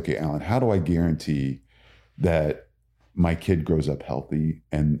 like, you say, okay, Alan, how do I guarantee that my kid grows up healthy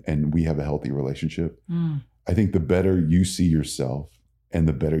and we have a healthy relationship? Mm. I think the better you see yourself and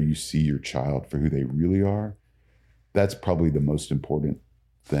the better you see your child for who they really are, that's probably the most important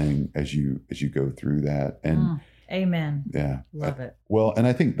thing as you go through that. And Amen. yeah, Love it. well, and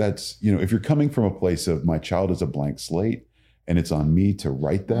I think that's, if you're coming from a place of my child is a blank slate and it's on me to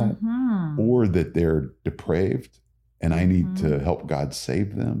write that, Mm-hmm. or that they're depraved and I need to help God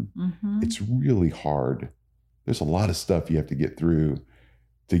save them, Mm-hmm. it's really hard. There's a lot of stuff you have to get through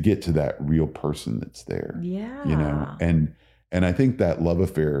to get to that real person that's there. Yeah. And I think that love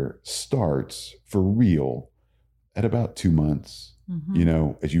affair starts for real at about 2 months,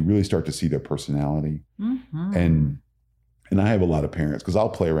 Mm-hmm. as you really start to see their personality. Mm-hmm. And I have a lot of parents, because I'll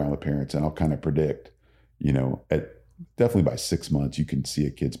play around with parents and I'll kind of predict, definitely by 6 months, you can see a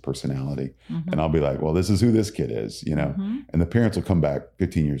kid's personality. Mm-hmm. And I'll be like, well, this is who this kid is, Mm-hmm. and the parents will come back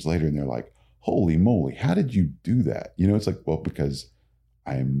 15 years later and they're like, holy moly, how did you do that? It's like, well, because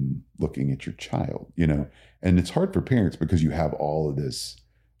I'm looking at your child, and it's hard for parents because you have all of this,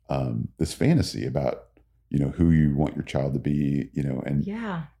 this fantasy about, who you want your child to be, and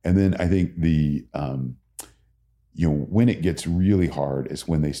Yeah. and then I think the, when it gets really hard is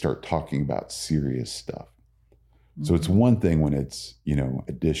when they start talking about serious stuff. So it's one thing when it's,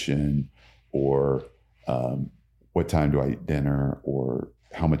 addition, or what time do I eat dinner, or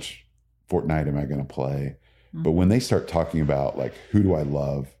how much Fortnite am I going to play? But when they start talking about, like, who do I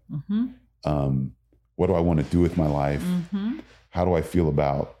love? Mm-hmm. What do I want to do with my life? Mm-hmm. How do I feel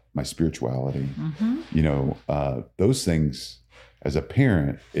about my spirituality? Mm-hmm. Those things, as a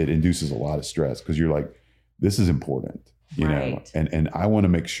parent, it induces a lot of stress because you're like, this is important, Right. and I want to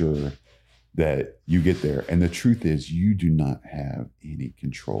make sure that you get there. And the truth is, you do not have any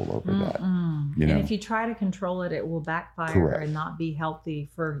control over that. Mm-mm. You know? And if you try to control it, it will backfire Correct. and not be healthy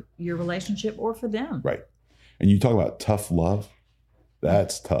for your relationship or for them. Right. And you talk about tough love.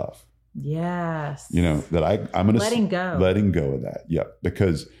 That's tough. Yes. That I'm going to Letting go. letting go of that. Yeah.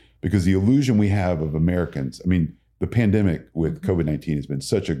 Because the illusion we have of Americans, I mean, the pandemic with COVID-19 has been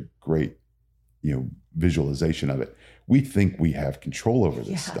such a great, visualization of it. We think we have control over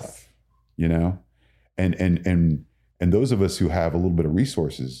this stuff, and those of us who have a little bit of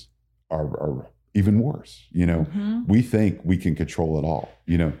resources are even worse. We think we can control it all.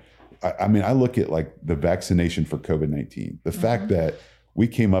 I mean, I look at, like, the vaccination for COVID-19, the fact that we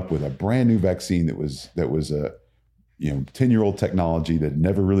came up with a brand new vaccine that was a 10-year-old technology that had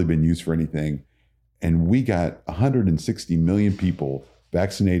never really been used for anything. And we got 160 million people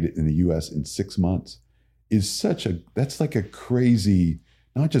vaccinated in the US in 6 months that's like a crazy,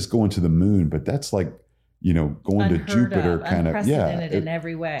 not just going to the moon, but that's like, going to Jupiter kind of, unprecedented in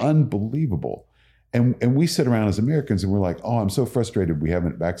every way. Unbelievable. And we sit around as Americans and we're like, oh, I'm so frustrated we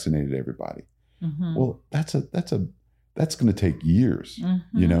haven't vaccinated everybody. Mm-hmm. Well, that's going to take years,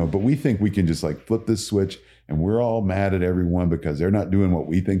 but we think we can just, like, flip this switch and we're all mad at everyone because they're not doing what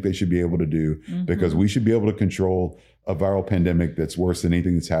we think they should be able to do, because we should be able to control a viral pandemic that's worse than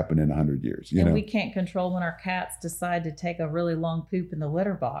anything that's happened in 100 years. And we can't control when our cats decide to take a really long poop in the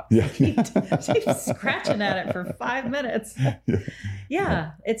litter box. Yeah. She's scratching at it for 5 minutes.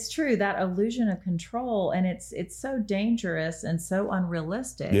 Yeah, it's true. That illusion of control, and it's so dangerous and so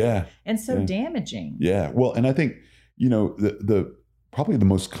unrealistic. Yeah. And so damaging. Yeah. Well, and I think, the probably the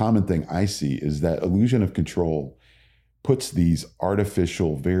most common thing I see is that illusion of control puts these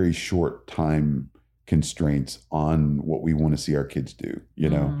artificial, very short time constraints on what we want to see our kids do, you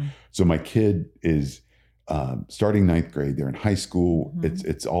know? So my kid is starting 9th grade. They're in high school.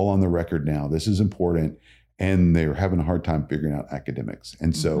 It's all on the record now. This is important. And they're having a hard time figuring out academics.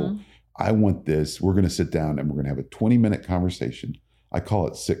 And so I want this. We're going to sit down and we're going to have a 20-minute conversation. I call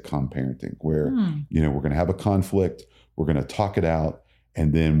it sitcom parenting, where, you know, we're going to have a conflict. We're going to talk it out.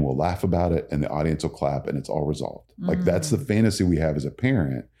 And then we'll laugh about it and the audience will clap and it's all resolved. Like that's the fantasy we have as a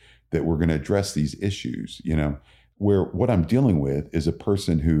parent, that we're going to address these issues, you know, where what I'm dealing with is a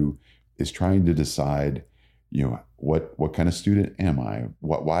person who is trying to decide, you know, what kind of student am I?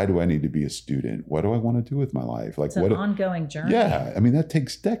 Why do I need to be a student? What do I want to do with my life? Like, it's an ongoing journey. Yeah. I mean, that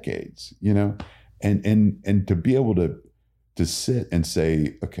takes decades, you know, and to be able to sit and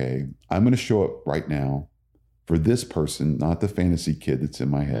say, okay, I'm going to show up right now for this person, not the fantasy kid that's in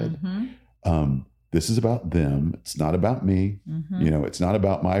my head. This is about them. It's not about me. You know, it's not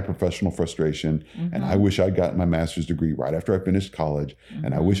about my professional frustration. And I wish I'd gotten my master's degree right after I finished college.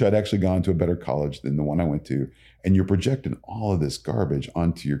 And I wish I'd actually gone to a better college than the one I went to. And you're projecting all of this garbage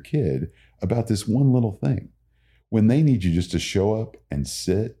onto your kid about this one little thing, when they need you just to show up and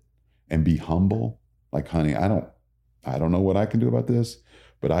sit and be humble. Like, honey, I don't know what I can do about this,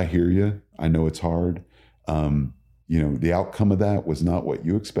 but I hear you. I know it's hard. You know, the outcome of that was not what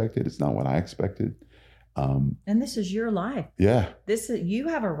you expected. It's not what I expected. And this is your life. Yeah. You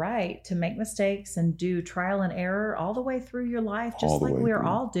have a right to make mistakes and do trial and error all the way through your life, just like we're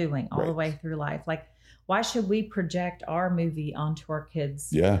all doing all the way through life. Like, why should we project our movie onto our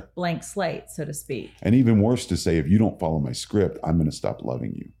kids' blank slate, so to speak? And even worse, to say, if you don't follow my script, I'm going to stop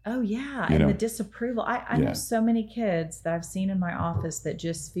loving you. Oh, yeah. And the disapproval. I know so many kids that I've seen in my office that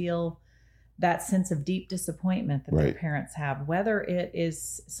just feel that sense of deep disappointment that their parents have, whether it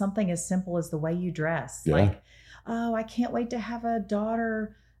is something as simple as the way you dress. Like, oh, I can't wait to have a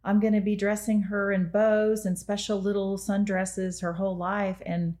daughter. I'm going to be dressing her in bows and special little sundresses her whole life.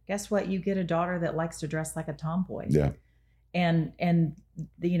 And guess what? You get a daughter that likes to dress like a tomboy. Yeah. And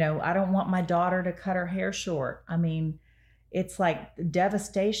you know, I don't want my daughter to cut her hair short. I mean, it's like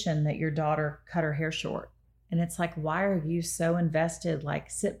devastation that your daughter cut her hair short. And it's like, why are you so invested?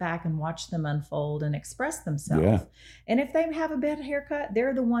 Like, sit back and watch them unfold and express themselves. Yeah. And if they have a bad haircut,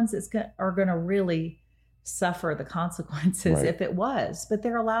 they're the ones that are going to really suffer the consequences if it was. But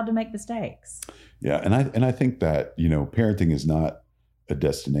they're allowed to make mistakes. Yeah, and I think that, you know, parenting is not a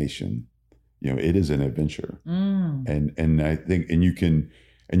destination. You know, it is an adventure. And I think, and you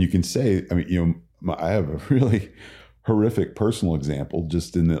can say, I mean, you know, I have a really horrific personal example,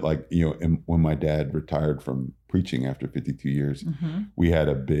 just in that, like, you know, when my dad retired from preaching after 52 years, we had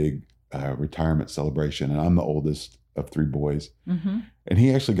a big retirement celebration, and I'm the oldest of 3 boys. And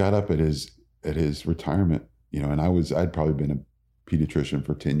he actually got up at his retirement, you know, and I'd probably been a pediatrician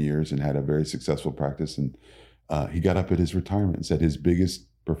for 10 years and had a very successful practice. And he got up at his retirement and said his biggest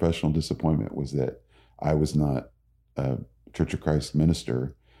professional disappointment was that I was not a Church of Christ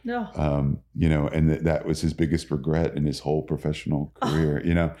minister. No. You know, and that was his biggest regret in his whole professional career,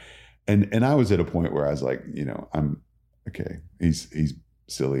 you know. And I was at a point where I was like, you know, I'm okay. He's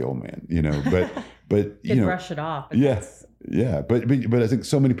silly old man, you know, but you know, brush it off. Yes. Yeah. But I think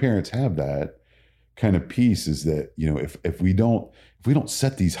so many parents have that kind of piece, is that, you know, if we don't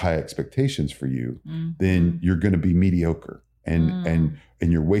set these high expectations for you, then you're going to be mediocre and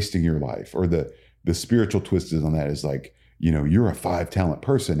you're wasting your life. Or the spiritual twist is on that is like, you know, you're a 5-talent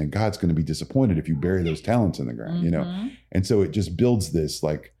person and God's going to be disappointed if you bury those talents in the ground, you know? And so it just builds this,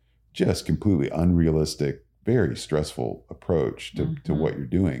 like, just completely unrealistic, very stressful approach to what you're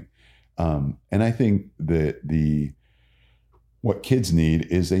doing. And I think that what kids need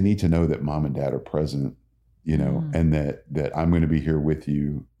is they need to know that mom and dad are present, you know, and that I'm going to be here with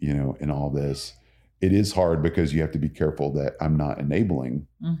you, you know, in all this. It is hard because you have to be careful that I'm not enabling,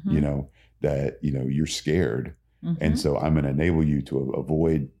 you know, that, you know, you're scared. And so I'm going to enable you to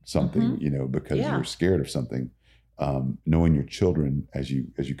avoid something, you know, because you're scared of something, knowing your children as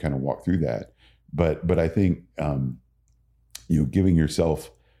you kind of walk through that. But I think, you know, giving yourself,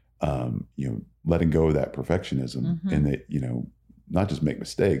 you know, letting go of that perfectionism, and that, you know, not just make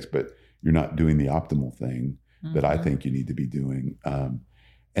mistakes, but you're not doing the optimal thing that I think you need to be doing.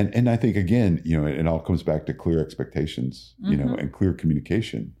 And I think, again, you know, it all comes back to clear expectations, you know, and clear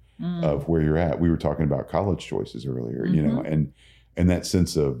communication of where you're at. We were talking about college choices earlier, you know, and that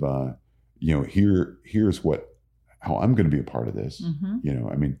sense of, you know, here's how I'm going to be a part of this. You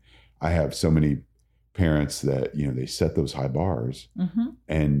know, I mean, I have so many parents that, you know, they set those high bars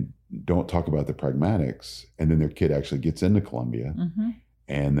and don't talk about the pragmatics. And then their kid actually gets into Columbia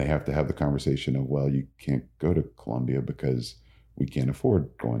and they have to have the conversation of, well, you can't go to Columbia because we can't afford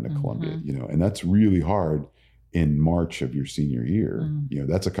going to Mm-hmm. Columbia, and that's really hard in March of your senior year. Mm.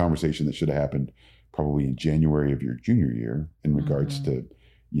 That's a conversation that should have happened probably in January of your junior year in regards to,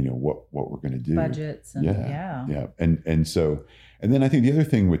 what we're going to do. Budgets. And, Yeah. And so, and then I think the other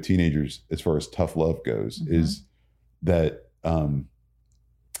thing with teenagers, as far as tough love goes, is that,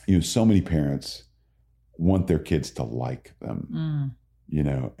 so many parents want their kids to like them,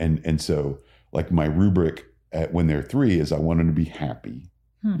 and so like my rubric when they're 3 is I want them to be happy,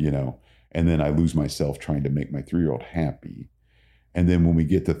 and then I lose myself trying to make my 3-year-old happy. And then when we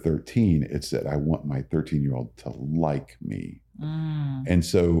get to 13, it's that I want my 13-year-old to like me. And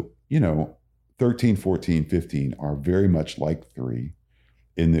so, 13, 14, 15 are very much like 3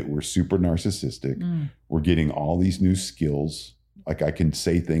 in that we're super narcissistic. We're getting all these new skills. Like I can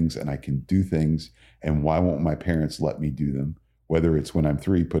say things and I can do things. And why won't my parents let me do them? Whether it's when I'm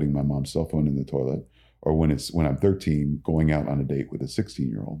 3, putting my mom's cell phone in the toilet, or when I'm 13, going out on a date with a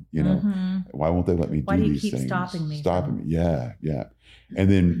 16-year-old, why won't they let me do these things? Why do you keep stopping me? Yeah.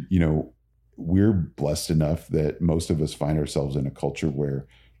 And then, we're blessed enough that most of us find ourselves in a culture where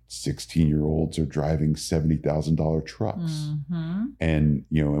 16-year-olds are driving $70,000 trucks. And,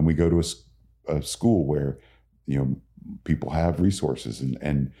 and we go to a school where, people have resources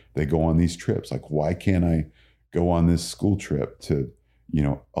and they go on these trips. Like, why can't I go on this school trip to,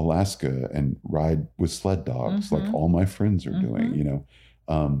 Alaska and ride with sled dogs like all my friends are doing,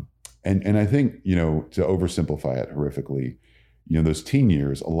 and I think, to oversimplify it horrifically, those teen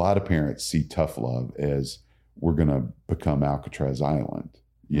years, a lot of parents see tough love as we're going to become Alcatraz Island.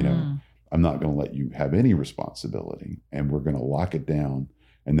 I'm not going to let you have any responsibility and we're going to lock it down.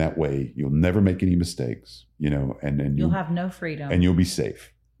 And that way you'll never make any mistakes, and then you'll have no freedom and you'll be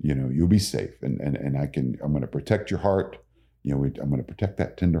safe. You'll be safe. And I'm going to protect your heart. I'm going to protect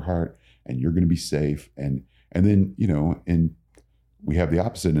that tender heart and you're going to be safe. And then, and we have the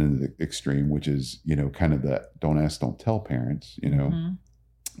opposite end of the extreme, which is, kind of the don't ask, don't tell parents,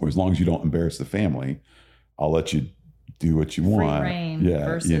 where as long as you don't embarrass the family, I'll let you do what you want. Free reign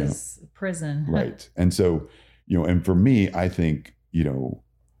versus prison. Right. And so, and for me, I think,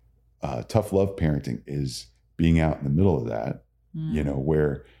 tough love parenting is being out in the middle of that,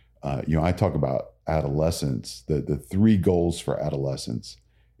 where, I talk about adolescence. The 3 goals for adolescence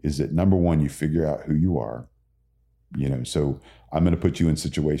is that number 1, you figure out who you are, so I'm going to put you in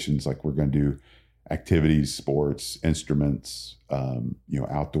situations like we're going to do activities, sports, instruments,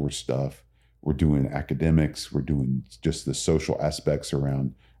 outdoor stuff. We're doing academics. We're doing just the social aspects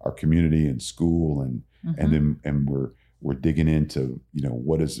around our community and school. And then we're digging into,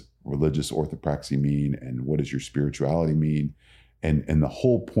 what does religious orthopraxy mean? And what does your spirituality mean? And the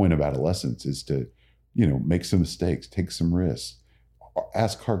whole point of adolescence is to, make some mistakes, take some risks,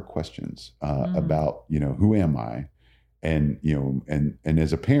 ask hard questions about, who am I? And, and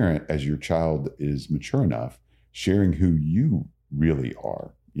as a parent, as your child is mature enough, sharing who you really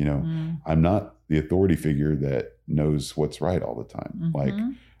are, I'm not the authority figure that knows what's right all the time. Like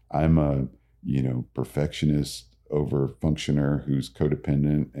I'm a, perfectionist over functioner who's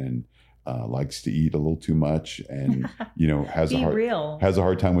codependent and likes to eat a little too much and, has a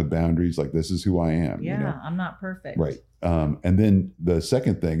hard time with boundaries. Like, this is who I am. Yeah. I'm not perfect. Right. And then the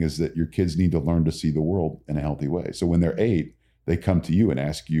second thing is that your kids need to learn to see the world in a healthy way. So when they're 8, they come to you and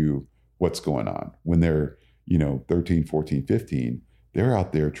ask you what's going on. When they're, 13, 14, 15, they're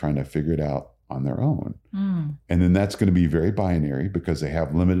out there trying to figure it out on their own. And then that's going to be very binary because they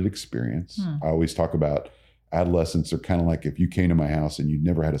have limited experience. I always talk about adolescents are kind of like if you came to my house and you'd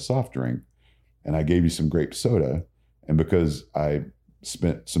never had a soft drink and I gave you some grape soda. And because I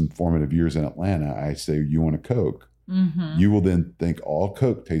spent some formative years in Atlanta, I say, you want a Coke? You will then think all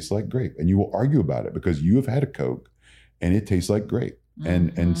Coke tastes like grape and you will argue about it because you have had a Coke and it tastes like grape.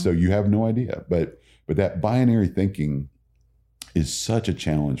 And so you have no idea. But that binary thinking is such a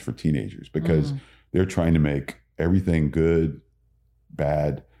challenge for teenagers because they're trying to make everything good,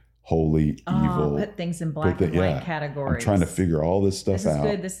 bad, holy, evil. Put things in black and white categories. I'm trying to figure all this stuff out. This is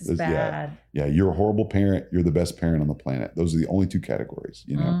good, this is bad. Yeah, you're a horrible parent. You're the best parent on the planet. Those are the only 2 categories.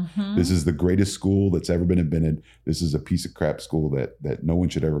 This is the greatest school that's ever been invented. This is a piece of crap school that no one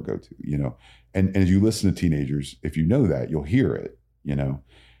should ever go to. And as you listen to teenagers, if you know that, you'll hear it.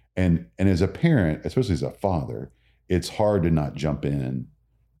 And as a parent, especially as a father, it's hard to not jump in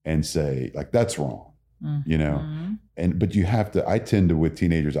and say like, that's wrong. But you have to, with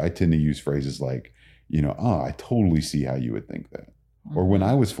teenagers, I tend to use phrases like, I totally see how you would think that. Or when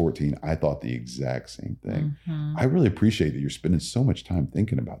I was 14, I thought the exact same thing. I really appreciate that you're spending so much time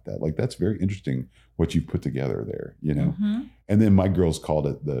thinking about that. Like, that's very interesting what you've put together there, And then my girls called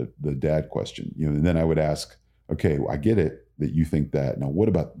it the dad question, and then I would ask, okay, well, I get it that you think that. Now, what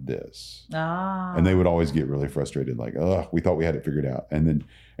about this? Ah. And they would always get really frustrated, like, oh, we thought we had it figured out. And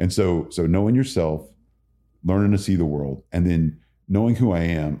so knowing yourself, learning to see the world, and then knowing who I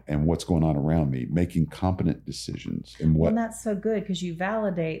am and what's going on around me, making competent decisions. And that's so good, because you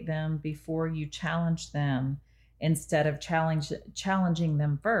validate them before you challenge them. Instead of challenging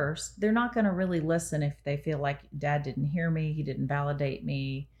them first, they're not going to really listen if they feel like Dad didn't hear me, he didn't validate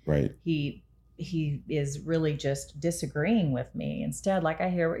me. Right. He is really just disagreeing with me. Instead, like, I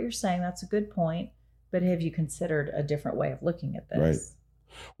hear what you're saying, that's a good point, but have you considered a different way of looking at this? Right.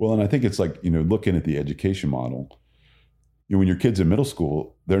 Well, and I think it's like, looking at the education model, when your kid's in middle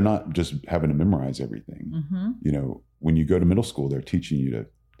school, they're not just having to memorize everything. Mm-hmm. When you go to middle school, they're teaching you to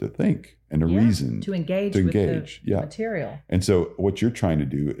think and to reason, to engage with the material. And so what you're trying to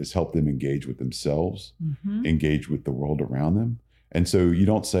do is help them engage with themselves, engage with the world around them. And so you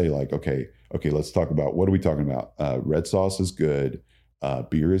don't say like, okay, let's talk about, what are we talking about? Red sauce is good.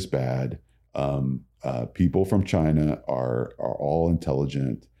 Beer is bad. People from China are all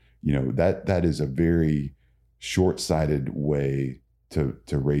intelligent. That is a very short-sighted way to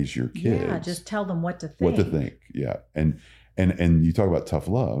raise your kids. Yeah, just tell them what to think. Yeah. And you talk about tough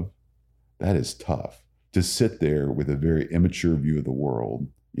love. That is tough to sit there with a very immature view of the world,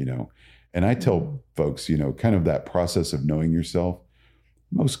 And I tell folks, kind of that process of knowing yourself.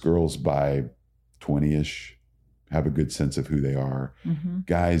 Most girls by 20-ish have a good sense of who they are.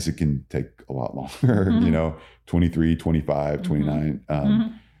 Guys, it can take a lot longer, 23, 25, 29.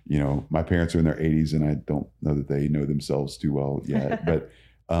 My parents are in their 80s and I don't know that they know themselves too well yet. But,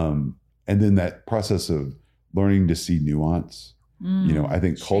 and then that process of learning to see nuance, I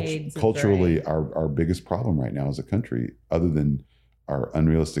think culturally our biggest problem right now as a country, other than our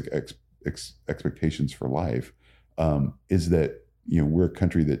unrealistic expectations for life, is that, we're a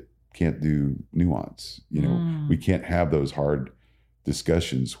country that can't do nuance. We can't have those hard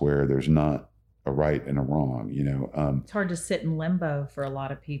discussions where there's not a right and a wrong, it's hard to sit in limbo for a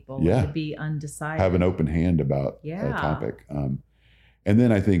lot of people. Yeah. To be undecided. Have an open hand about a topic. And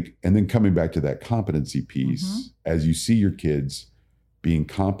then coming back to that competency piece, as you see your kids being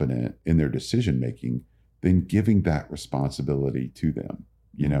competent in their decision-making, then giving that responsibility to them,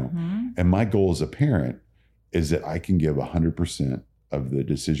 And my goal as a parent is that I can give 100% of the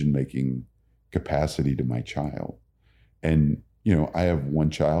decision-making capacity to my child. And, I have one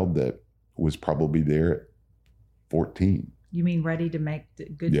child that was probably there at 14. You mean ready to make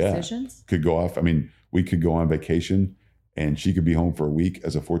good decisions? Could go off. I mean, we could go on vacation and she could be home for a week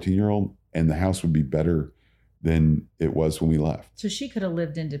as a 14-year-old and the house would be better than it was when we left. So she could have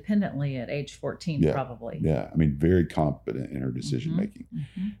lived independently at age 14, probably. Yeah. I mean, very competent in her decision-making.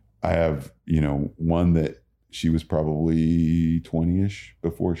 I have, one that she was probably 20-ish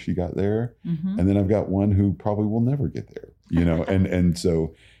before she got there. And then I've got one who probably will never get there, and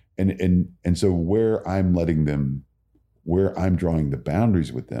so where I'm drawing the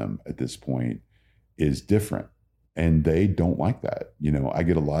boundaries with them at this point is different. And they don't like that. I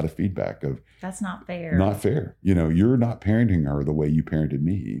get a lot of feedback of, that's not fair. Not fair. You're not parenting her the way you parented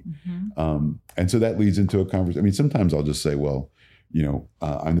me. And so that leads into a conversation. I mean, sometimes I'll just say, well,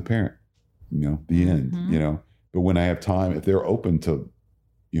 I'm the parent, the end, but when I have time, if they're open to,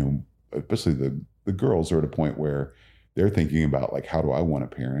 especially the girls are at a point where they're thinking about like, how do I want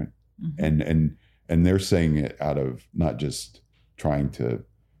to parent? And they're saying it out of not just trying to,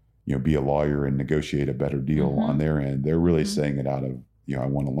 be a lawyer and negotiate a better deal on their end. They're really saying it out of, I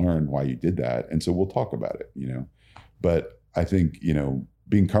want to learn why you did that. And so we'll talk about it, but I think,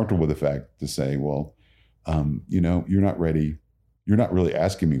 being comfortable with the fact to say, well, you're not ready. You're not really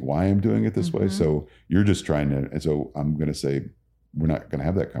asking me why I'm doing it this way. So you're just trying to, and so I'm going to say, we're not going to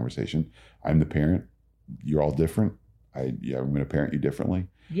have that conversation. I'm the parent. You're all different. I'm going to parent you differently.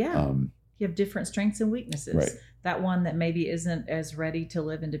 Yeah. You have different strengths and weaknesses. Right. That one that maybe isn't as ready to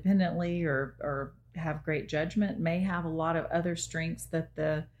live independently or have great judgment may have a lot of other strengths that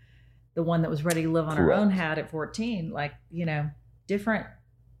the one that was ready to live on her own had at 14. Like, different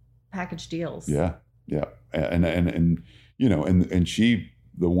package deals. Yeah. Yeah. And she,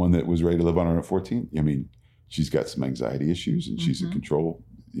 the one that was ready to live on her own at 14, I mean, she's got some anxiety issues and she's in control,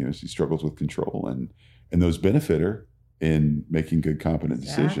 she struggles with control and those benefit her in making good, competent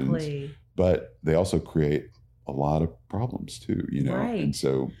decisions, but they also create a lot of problems too, Right. And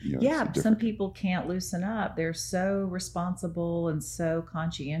so, some people can't loosen up. They're so responsible and so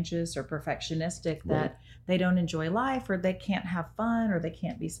conscientious or perfectionistic that they don't enjoy life or they can't have fun or they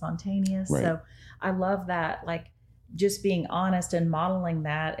can't be spontaneous. Right. So I love that, like just being honest and modeling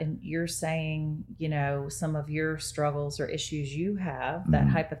that. And you're saying, some of your struggles or issues you have, that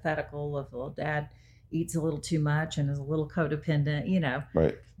hypothetical of, well, Dad, eats a little too much and is a little codependent,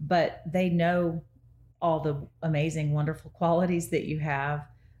 Right. but they know all the amazing, wonderful qualities that you have.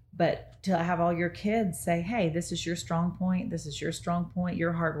 But to have all your kids say, hey, this is your strong point. This is your strong point.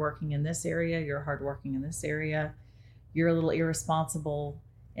 You're hardworking in this area. You're hardworking in this area. You're a little irresponsible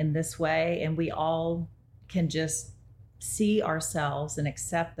in this way. And we all can just see ourselves and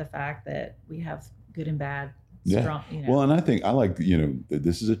accept the fact that we have good and bad. Strong, Well, and I think I like, that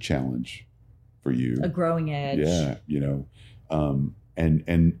this is a challenge for you. A growing edge. Yeah.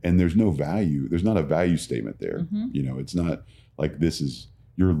 And there's no value. There's not a value statement there. Mm-hmm. It's not like this is,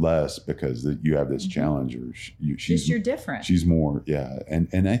 you're less because you have this challenge, or you're different. She's more. Yeah.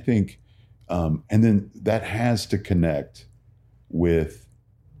 And I think, and then that has to connect with,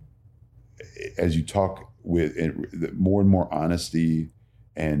 as you talk with more and more honesty,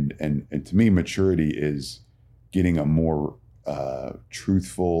 and to me, maturity is getting a more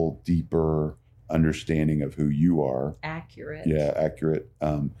truthful, deeper understanding of who you are. Accurate. Yeah, accurate.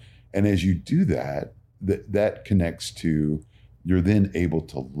 And as you do that connects to, you're then able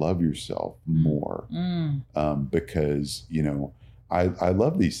to love yourself more, because I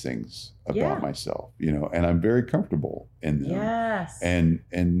love these things about myself, and I'm very comfortable in them. Yes. And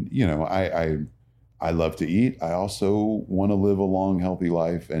I love to eat. I also want to live a long, healthy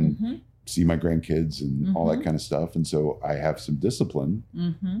life and see my grandkids and all that kind of stuff. And so I have some discipline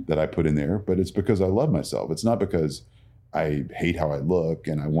that I put in there, but it's because I love myself. It's not because I hate how I look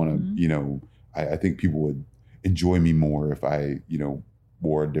and I want to, I think people would enjoy me more if I,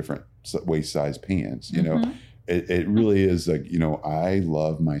 wore a different waist size pants, it really is like, I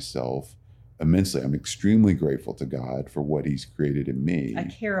love myself immensely. I'm extremely grateful to God for what he's created in me. I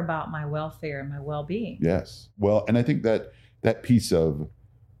care about my welfare and my well-being. Yes. Well, and I think that piece of,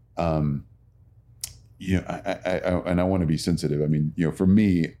 I want to be sensitive. I mean, for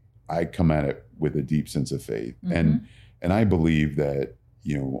me, I come at it with a deep sense of faith, and I believe that,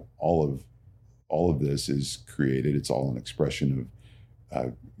 all of this is created. It's all an expression of,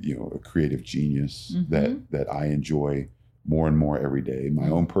 a creative genius that I enjoy more and more every day. My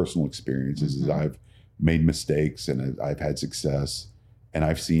own personal experiences is I've made mistakes and I've had success, and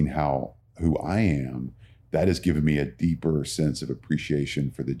I've seen who I am. That has given me a deeper sense of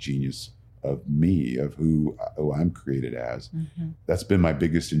appreciation for the genius of me, of who I'm created as. That's been my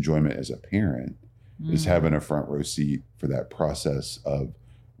biggest enjoyment as a parent, is having a front row seat for that process of,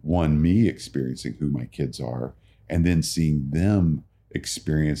 one, me experiencing who my kids are, and then seeing them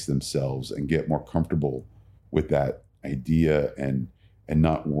experience themselves and get more comfortable with that idea, and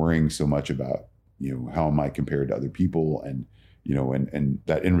not worrying so much about, how am I compared to other people, and, and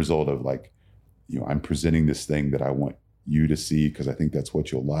that end result of like, I'm presenting this thing that I want you to see because I think that's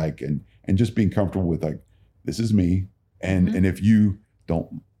what you'll like, and just being comfortable with like, this is me, and if you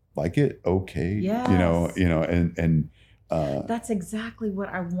don't like it, okay, yes. and that's exactly what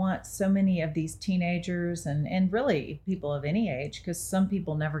I want so many of these teenagers and really people of any age, because some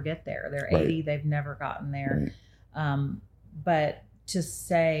people never get there. They're 80, they've never gotten there. Right. But to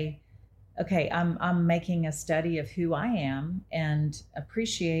say, okay, I'm making a study of who I am and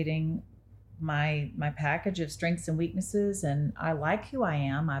appreciating my package of strengths and weaknesses, and I like who I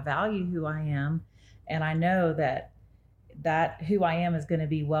am, I value who I am, and I know that who I am is going to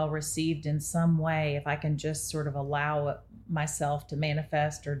be well received in some way if I can just sort of allow myself to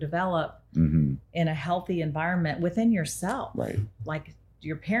manifest or develop in a healthy environment within yourself. Right. Like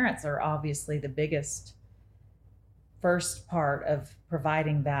your parents are obviously the biggest first part of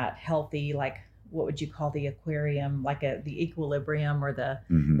providing that healthy, like, what would you call the aquarium, like the equilibrium or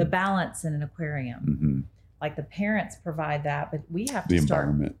the balance in an aquarium. Like the parents provide that, but we have to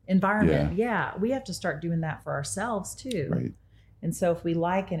start environment. Yeah. We have to start doing that for ourselves too. Right. And so if we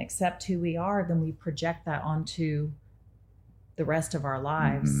like and accept who we are, then we project that onto the rest of our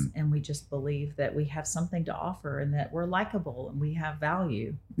lives. And we just believe that we have something to offer and that we're likable and we have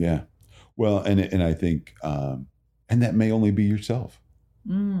value. Yeah. Well, and I think, and that may only be yourself.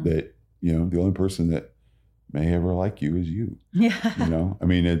 That, the only person that may ever like you is you. Yeah. I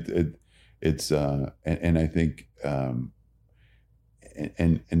mean, it's and I think and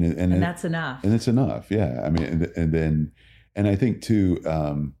that's enough. And it's enough. Yeah. I mean, and I think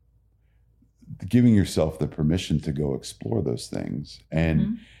too, giving yourself the permission to go explore those things.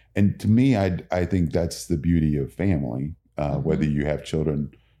 And to me, I think that's the beauty of family, whether you have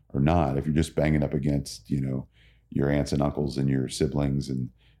children or not. If you're just banging up against, your aunts and uncles and your siblings, and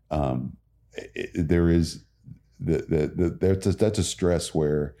there is that's a stress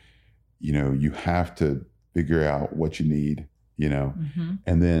where, you have to figure out what you need,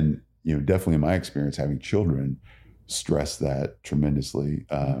 and then, definitely in my experience, having children stress that tremendously.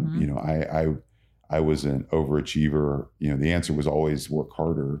 I was an overachiever. The answer was always work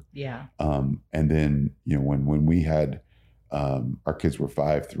harder. Yeah. And then, when we had, our kids were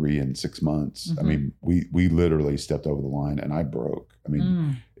 5, 3, and 6 months. I mean, we literally stepped over the line and I broke. I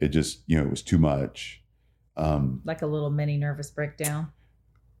mean, it just, it was too much. Like a little mini nervous breakdown.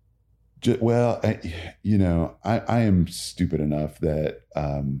 I am stupid enough that,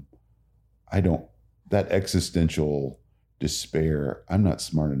 that existential despair, I'm not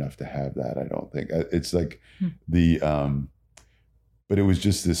smart enough to have that. I don't think it's like but it was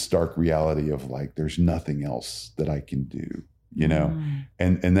just this stark reality of like, there's nothing else that I can do,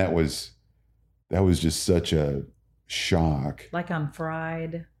 and that was just such a shock. Like I'm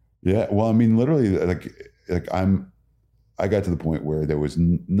fried. Yeah. Well, I mean, literally like I got to the point where there was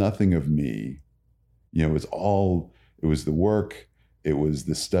nothing of me, it was the work, it was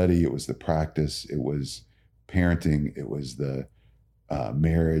the study, it was the practice, it was parenting, it was the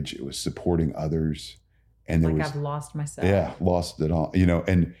marriage, it was supporting others. And there I've lost myself. Yeah, lost it all,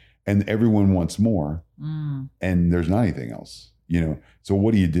 and everyone wants more and there's not anything else, so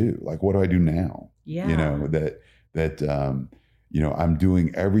what do you do? Like, what do I do now? Yeah. I'm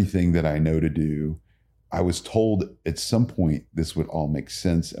doing everything that I know to do. I was told at some point this would all make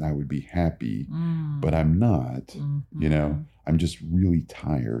sense and I would be happy, but I'm not, I'm just really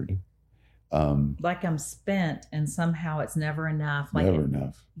tired. Like I'm spent and somehow it's never enough. Never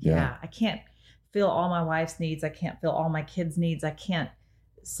enough. Yeah. I can't fill all my wife's needs. I can't fill all my kids' needs. I can't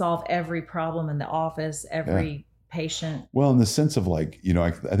solve every problem in the office, every patient. Well, in the sense of like,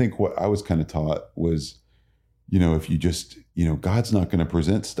 I think what I was kind of taught was, if you just, God's not going to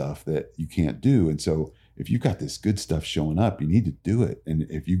present stuff that you can't do. And so if you've got this good stuff showing up, you need to do it. And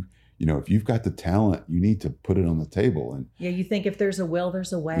if if you've got the talent, you need to put it on the table. And you think if there's a will,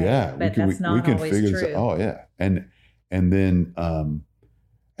 there's a way. Yeah, but that's not always true. This out. Oh yeah. And then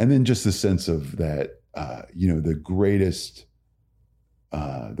just the sense of that, the greatest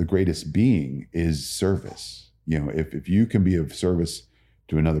being is service. If you can be of service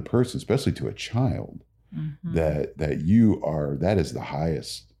to another person, especially to a child, that is the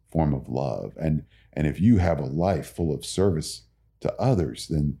highest form of love. And if you have a life full of service to others,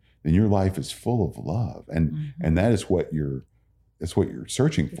 then your life is full of love. And that's what you're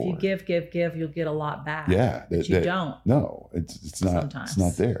searching for. If you give, you'll get a lot back. Yeah. But you don't. No, it's not, sometimes. It's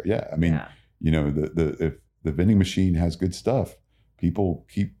not there. Yeah. I mean, if the vending machine has good stuff, people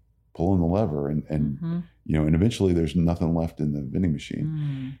keep pulling the lever and eventually there's nothing left in the vending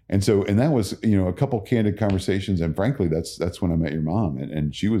machine. And that was, a couple candid conversations. And frankly, that's when I met your mom,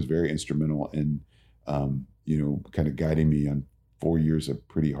 and she was very instrumental in, kind of guiding me on 4 years of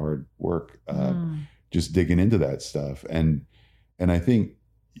pretty hard work, just digging into that stuff. And I think,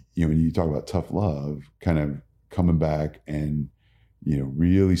 when you talk about tough love, kind of coming back and,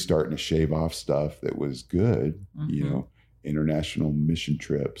 really starting to shave off stuff that was good, international mission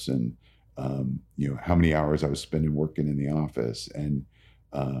trips and, how many hours I was spending working in the office, and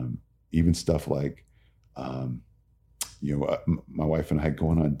even stuff like, my wife and I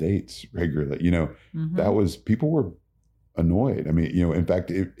going on dates regularly, that was, people were annoyed. I mean, in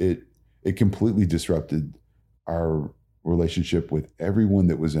fact, it completely disrupted our relationship with everyone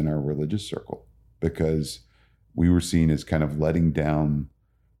that was in our religious circle, because we were seen as kind of letting down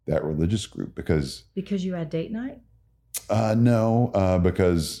that religious group because you had date night. No,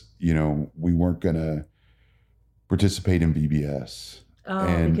 because we weren't going to participate in VBS.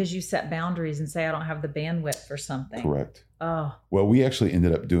 Oh, because you set boundaries and say, I don't have the bandwidth for something. Correct. Oh. Well, we actually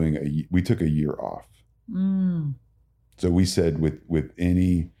ended up we took a year off. So we said with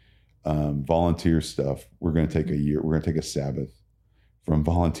any volunteer stuff, we're going to take a year. We're going to take a Sabbath from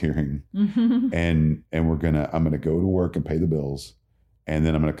volunteering, and I'm going to go to work and pay the bills, and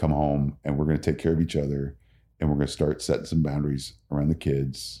then I'm going to come home and we're going to take care of each other, and we're going to start setting some boundaries around the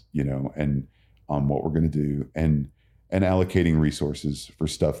kids, and on what we're going to do, and allocating resources for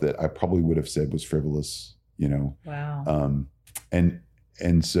stuff that I probably would have said was frivolous, Wow. And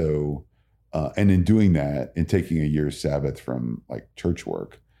so, and in doing that, in taking a year's Sabbath from like church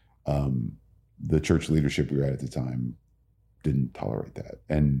work, the church leadership we were at the time didn't tolerate that.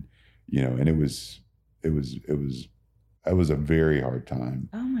 And, and it was a very hard time.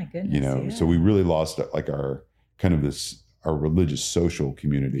 Oh my goodness. So we really lost like our kind of our religious social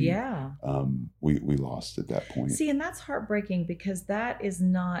community. Yeah. We lost at that point. See, and that's heartbreaking, because that is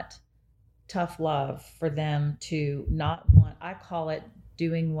not tough love for them to not want. I call it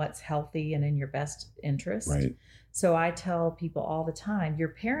doing what's healthy and in your best interest. Right. So I tell people all the time, your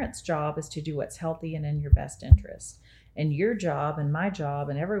parents' job is to do what's healthy and in your best interest. And your job and my job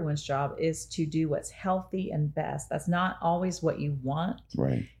and everyone's job is to do what's healthy and best. That's not always what you want.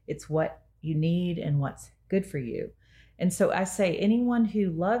 Right. It's what you need and what's good for you. And so I say anyone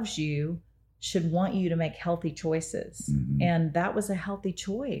who loves you should want you to make healthy choices. Mm-hmm. And that was a healthy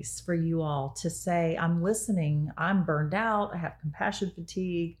choice for you all to say, I'm listening, I'm burned out, I have compassion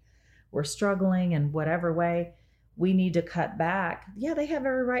fatigue, we're struggling in whatever way, we need to cut back. Yeah, they have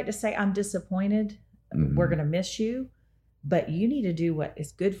every right to say, I'm disappointed, Mm-hmm. we're going to miss you, but you need to do what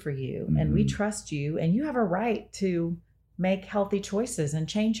is good for you. Mm-hmm. And we trust you, and you have a right to make healthy choices and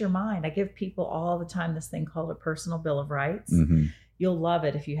change your mind. I give people all the time this thing called a personal bill of rights. Mm-hmm. You'll love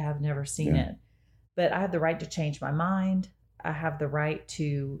it if you have never seen Yeah. it. But I have the right to change my mind. I have the right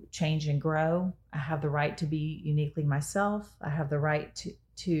to change and grow. I have the right to be uniquely myself. I have the right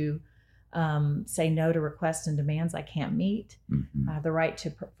to say no to requests and demands I can't meet. Mm-hmm. I have the right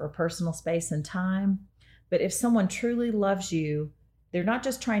for personal space and time. But if someone truly loves you, they're not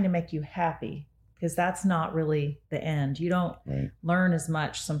just trying to make you happy, because that's not really the end. You don't Right. learn as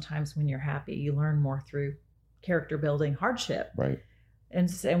much sometimes when you're happy. You learn more through character building hardship. Right. And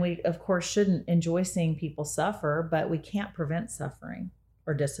we, of course, shouldn't enjoy seeing people suffer, but we can't prevent suffering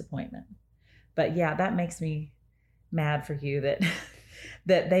or disappointment. But yeah, that makes me mad for you that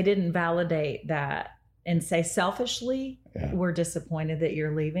that they didn't validate that and say selfishly, Yeah. we're disappointed that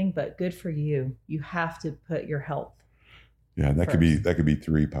you're leaving, but good for you. You have to put your health. Yeah. That could be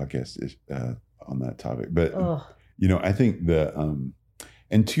 3 podcasts on that topic. But I think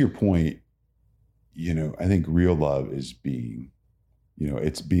and to your point, I think real love is being,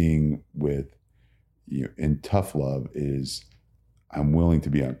 it's being with, and tough love is I'm willing to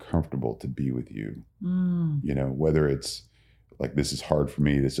be uncomfortable to be with you. Whether it's like, this is hard for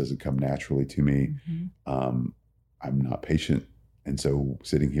me, this doesn't come naturally to me. Mm-hmm. I'm not patient. And so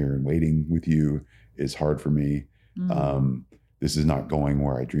sitting here and waiting with you is hard for me. Mm-hmm. This is not going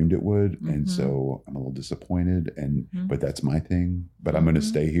where I dreamed it would. Mm-hmm. And so I'm a little disappointed, Mm-hmm. but that's my thing, but I'm going to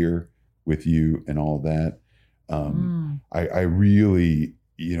stay here with you and all of that. I really,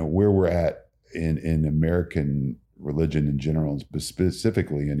 where we're at in American religion in general, and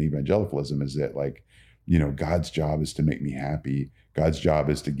specifically in evangelicalism, is that like, God's job is to make me happy. God's job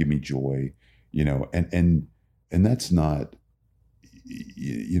is to give me joy, and that's not,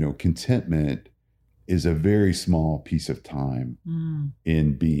 contentment is a very small piece of time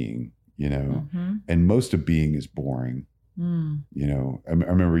in being, Mm-hmm. and most of being is boring. I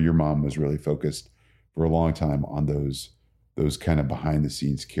remember your mom was really focused for a long time on those kind of behind the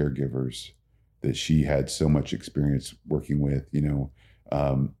scenes caregivers that she had so much experience working with, a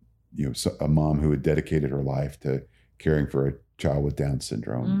mom who had dedicated her life to caring for a child with Down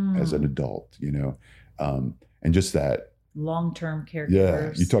syndrome as an adult, and just that long-term caregivers.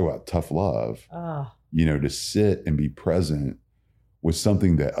 Yeah. You talk about tough love, to sit and be present with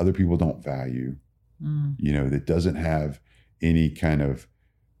something that other people don't value, that doesn't have any kind of,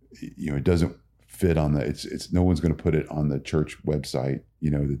 it doesn't fit on it's no one's going to put it on the church website,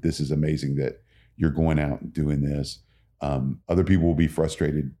 that this is amazing that you're going out and doing this. Other people will be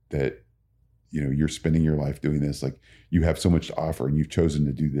frustrated that, you're spending your life doing this. Like, you have so much to offer and you've chosen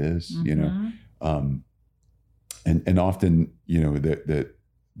to do this, and often,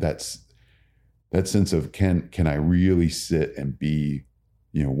 that sense of can I really sit and be,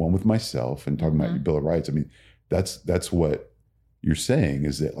 one with myself, and talking about your Bill of Rights. I mean, that's what you're saying,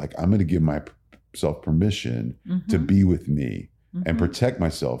 is that like, I'm going to give myself permission to be with me and protect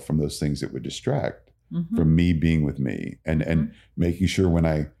myself from those things that would distract from me being with me, and making sure when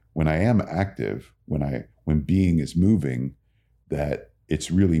I am active, when being is moving, that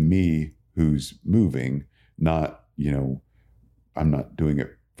it's really me who's moving, not, I'm not doing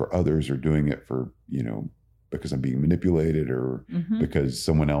it for others or doing it for, because I'm being manipulated or because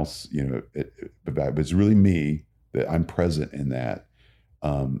someone else, but it's really me, that I'm present in that.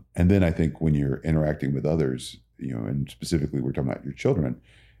 And then I think when you're interacting with others, and specifically we're talking about your children,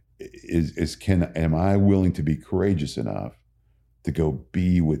 am I willing to be courageous enough to go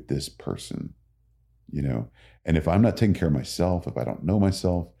be with this person, and if I'm not taking care of myself, if I don't know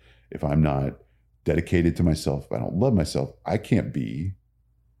myself, if I'm not dedicated to myself, if I don't love myself, I can't be,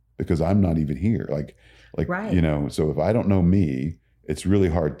 because I'm not even here. Like, right. So if I don't know me, it's really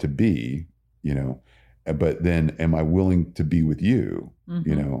hard to be, but then am I willing to be with you,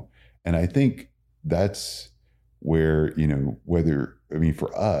 and I think that's where,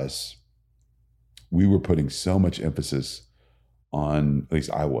 for us, we were putting so much emphasis on, at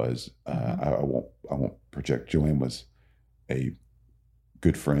least I was, I won't project. Joanne was a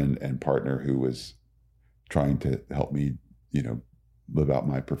good friend and partner who was trying to help me, live out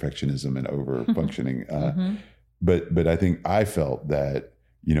my perfectionism and over functioning. But I think I felt that,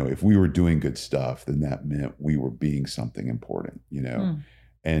 if we were doing good stuff, then that meant we were being something important,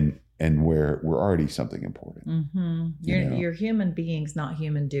 and where we're already something important. Mm-hmm. You're human beings, not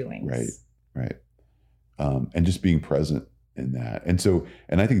human doings. Right. And just being present in that.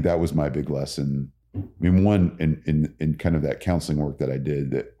 And I think that was my big lesson. I mean, one in kind of that counseling work that I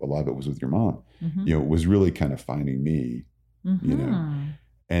did, that a lot of it was with your mom, Mm-hmm. was really kind of finding me, Mm-hmm.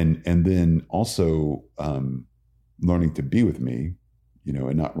 and then also learning to be with me,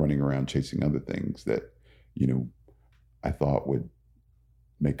 and not running around chasing other things that, I thought would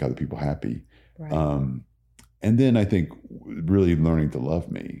make other people happy. Right. And then I think really learning to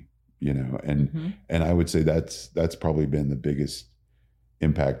love me, and I would say that's probably been the biggest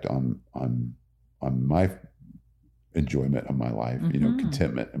impact on my enjoyment of my life,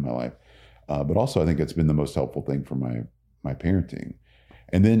 contentment in my life. But also I think it's been the most helpful thing for my parenting.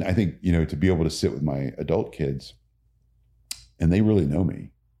 And then I think, to be able to sit with my adult kids and they really know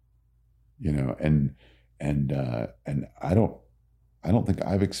me, and I don't think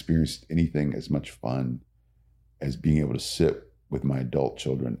I've experienced anything as much fun as being able to sit with my adult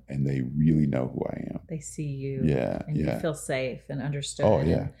children and they really know who I am. They see you. Yeah. And you feel safe and understood. Oh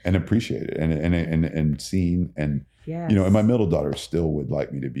yeah. And appreciated and seen. And, yes. And my middle daughter still would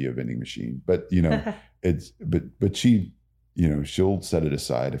like me to be a vending machine, but but she, she'll set it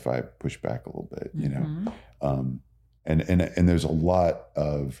aside if I push back a little bit, and there's a lot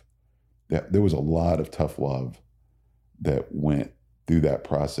of that. There was a lot of tough love that went through that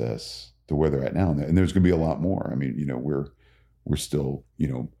process to where they're at now. And there's going to be a lot more. I mean, we're still,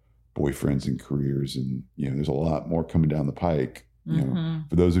 boyfriends and careers, and, there's a lot more coming down the pike,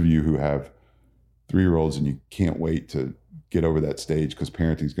 for those of you who have 3-year-olds and you can't wait to get over that stage because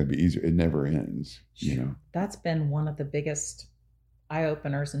parenting is going to be easier. It never ends, That's been one of the biggest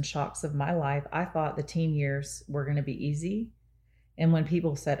eye-openers and shocks of my life. I thought the teen years were going to be easy. And when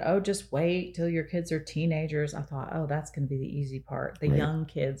people said, oh, just wait till your kids are teenagers, I thought, oh, that's going to be the easy part. The young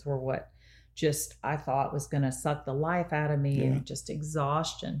kids were what I thought was going to suck the life out of me and just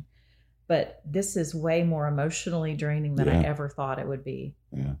exhaustion. But this is way more emotionally draining than I ever thought it would be.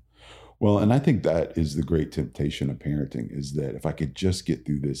 Yeah. Well, and I think that is the great temptation of parenting, is that if I could just get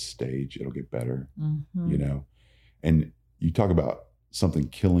through this stage, it'll get better, And you talk about something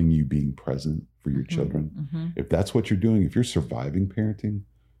killing you being present for your children. If that's what you're doing, if you're surviving parenting,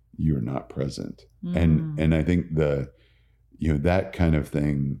 you're not present. And I think that kind of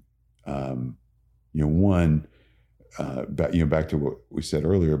thing, back to what we said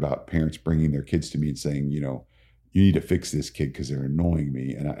earlier about parents bringing their kids to me and saying, you need to fix this kid because they're annoying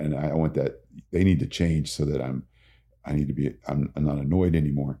me. And I want that they need to change so that I'm not annoyed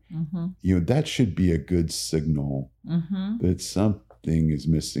anymore. That should be a good signal that something is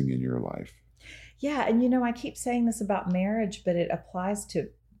missing in your life. Yeah. And, I keep saying this about marriage, but it applies to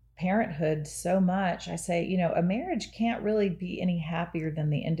parenthood so much. I say, a marriage can't really be any happier than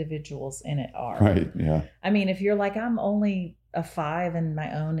the individuals in it are. Right. Yeah. I mean, if you're like, I'm only a 5 in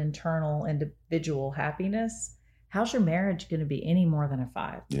my own internal individual happiness, how's your marriage going to be any more than a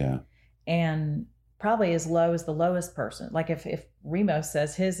 5? Yeah. And probably as low as the lowest person. Like if Remo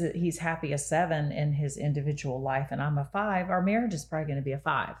says he's happy a 7 in his individual life and I'm a 5, our marriage is probably going to be a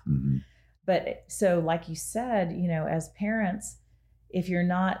 5. But so like you said, as parents, if you're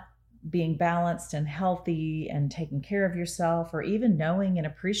not being balanced and healthy and taking care of yourself, or even knowing and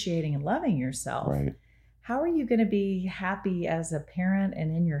appreciating and loving yourself, right, how are you going to be happy as a parent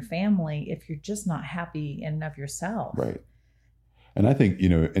and in your family if you're just not happy in and of yourself? Right. And I think,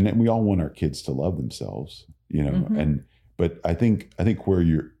 and we all want our kids to love themselves, but I think where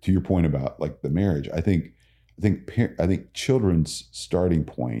to your point about like the marriage, I think children's starting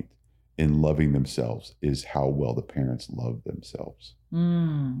point in loving themselves is how well the parents love themselves.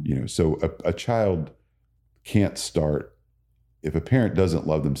 So a child can't start, if a parent doesn't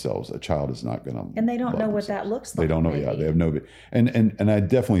love themselves, a child is not going to. And they don't know themselves. what that looks like. They don't know. maybe. Yeah, they have no. And I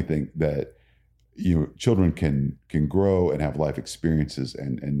definitely think that children can grow and have life experiences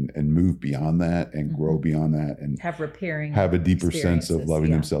and move beyond that and grow beyond that and have a deeper sense of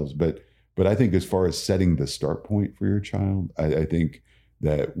loving themselves. But I think as far as setting the start point for your child, I think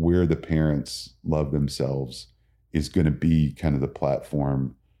that where the parents love themselves is going to be kind of the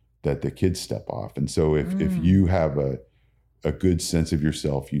platform that the kids step off. And so if you have a good sense of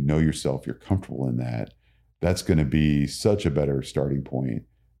yourself, yourself, you're comfortable in that, that's going to be such a better starting point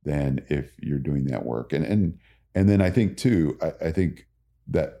than if you're doing that work. And then I think too, I think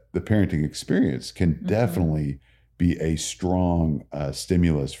that the parenting experience can definitely be a strong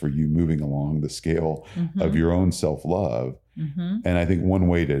stimulus for you moving along the scale of your own self-love. And I think one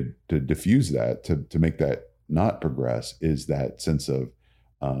way to diffuse that, to make that not progress, is that sense of,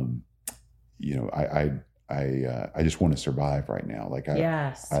 I I just want to survive right now. Like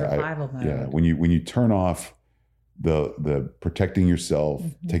survival mode. Yeah. When you turn off the protecting yourself,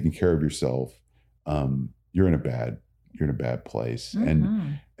 taking care of yourself, you're in a bad place.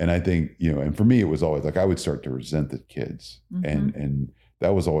 And I think, and for me, it was always like, I would start to resent the kids. And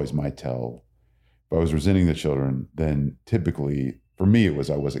that was always my tell. If I was resenting the children, then typically for me, it was,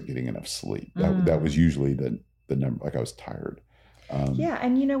 I wasn't getting enough sleep. That was usually the number, like I was tired. And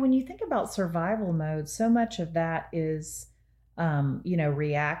when you think about survival mode, so much of that is,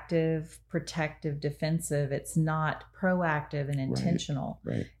 reactive, protective, defensive. It's not proactive and intentional.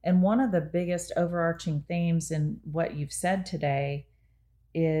 Right. And one of the biggest overarching themes in what you've said today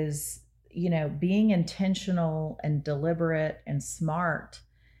is, being intentional and deliberate and smart.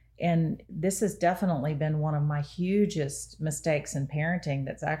 And this has definitely been one of my hugest mistakes in parenting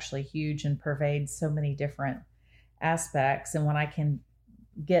that's actually huge and pervades so many different aspects. And when I can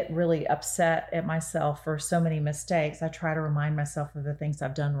get really upset at myself for so many mistakes, I try to remind myself of the things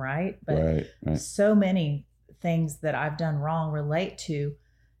I've done right. But so many things that I've done wrong relate to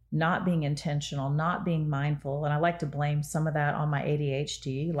not being intentional, not being mindful. And I like to blame some of that on my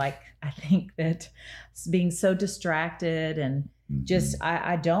ADHD. Like, I think that being so distracted and just,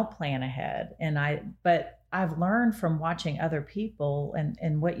 I don't plan ahead. But I've learned from watching other people,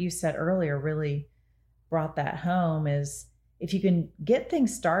 and what you said earlier really brought that home, is if you can get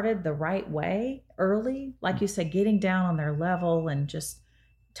things started the right way early, like you said, getting down on their level and just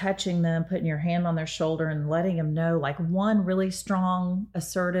touching them, putting your hand on their shoulder and letting them know, like, one really strong,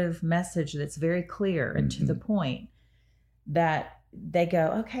 assertive message that's very clear and to the point, that they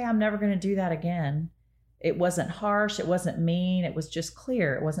go, okay, I'm never going to do that again. It wasn't harsh. It wasn't mean. It was just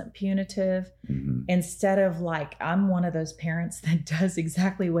clear. It wasn't punitive. Instead of like, I'm one of those parents that does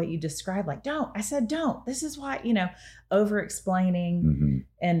exactly what you described. Like, don't, I said, don't, this is why, over explaining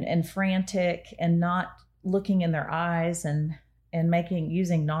and frantic and not looking in their eyes and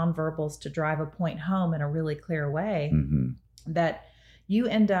using nonverbals to drive a point home in a really clear way, that you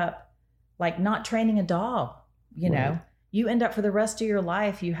end up like not training a dog, You end up for the rest of your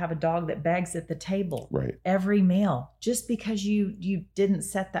life, you have a dog that begs at the table every meal, just because you didn't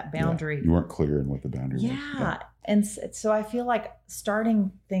set that boundary. You weren't clear in what the boundary was. Yeah. And so I feel like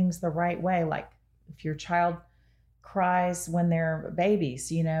starting things the right way, like if your child cries when they're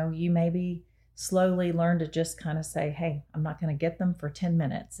babies, you maybe slowly learn to just kind of say, hey, I'm not going to get them for 10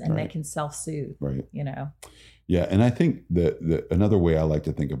 minutes and they can self-soothe, Yeah. And I think that another way I like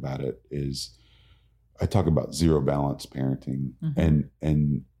to think about it is, I talk about zero balance parenting,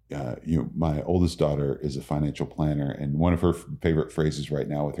 and my oldest daughter is a financial planner, and one of her favorite phrases right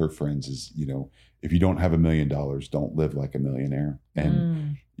now with her friends is, if you don't have $1 million, don't live like a millionaire.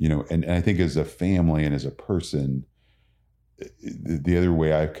 And and I think as a family and as a person, the other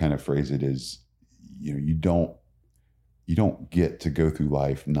way I kind of phrase it is, you don't get to go through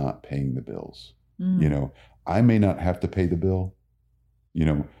life not paying the bills. I may not have to pay the bill,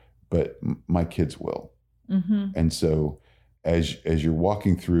 but my kids will. And so as you're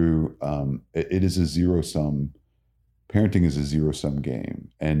walking through, it is a zero sum, parenting is a zero sum game.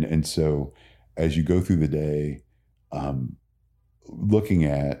 And so as you go through the day, looking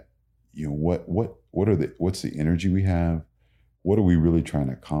at, what's the energy we have? What are we really trying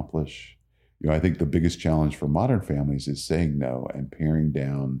to accomplish? I think the biggest challenge for modern families is saying no and paring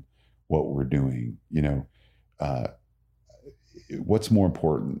down what we're doing. What's more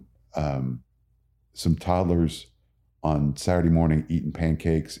important? Some toddlers on Saturday morning eating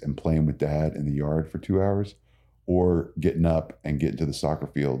pancakes and playing with dad in the yard for 2 hours, or getting up and getting to the soccer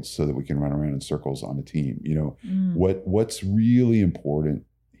fields so that we can run around in circles on a team. What's really important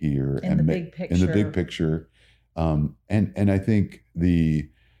here in the big picture. And I think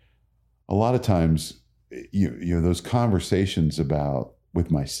a lot of times, those conversations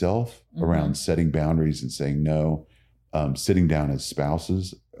with myself around setting boundaries and saying no, sitting down as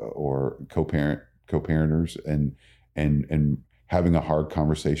spouses or co-parenters and having a hard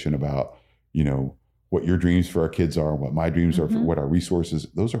conversation about, what your dreams for our kids are, what my dreams are, for what our resources,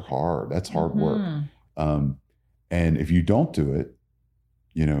 those are hard. That's hard work. And if you don't do it,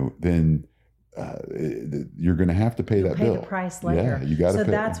 then you're going to have to pay that bill. The price later. Yeah, you got to pay.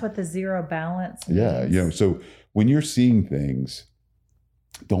 So that's what the zero balance means. Yeah. So when you're seeing things,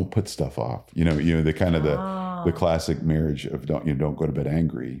 don't put stuff off, the kind of the classic marriage of don't go to bed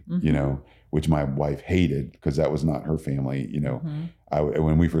angry, which my wife hated because that was not her family.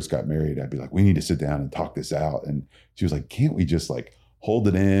 When we first got married, I'd be like, we need to sit down and talk this out. And she was like, can't we just like hold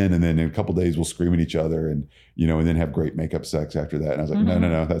it in? And then in a couple of days we'll scream at each other and then have great makeup sex after that. And I was like,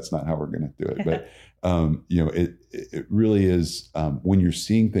 no, that's not how we're going to do it. But, it really is, when you're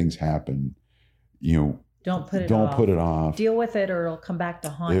seeing things happen, Don't put it Don't off. put it off. Deal with it, or it'll come back to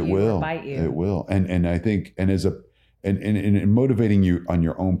haunt It you will. or bite you. It will. And I think, and as a, and motivating you on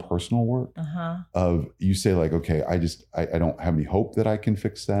your own personal work of, you say like, okay, I don't have any hope that I can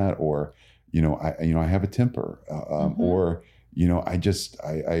fix that, or, I have a temper, or, I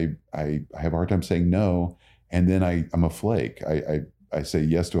have a hard time saying no. And then I'm a flake. I say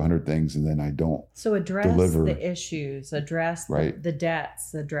yes to 100 things, and then I don't. So address deliver. The issues, address the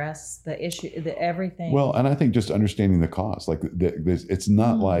debts, address the issue, everything. Well, and I think just understanding the cost, like it's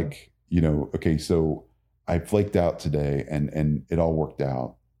not like, okay, so I flaked out today and it all worked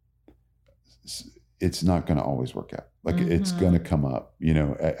out. It's not going to always work out. Like it's going to come up,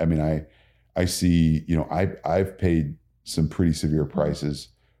 I mean, I see, I've paid some pretty severe prices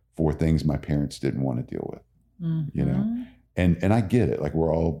for things my parents didn't want to deal with, and I get it. Like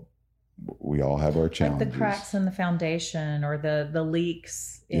we all have our challenges. Like the cracks in the foundation or the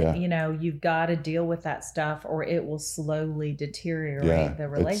leaks, you've got to deal with that stuff or it will slowly deteriorate the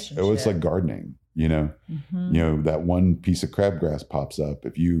relationship. It's like gardening, that one piece of crabgrass pops up.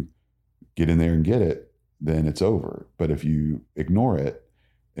 If you get in there and get it, then it's over. But if you ignore it,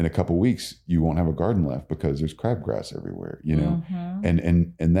 in a couple of weeks, you won't have a garden left because there's crabgrass everywhere,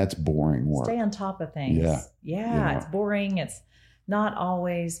 and that's boring work. Stay on top of things. Yeah. It's boring. It's not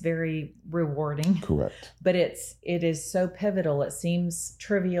always very rewarding. Correct. But it is so pivotal. It seems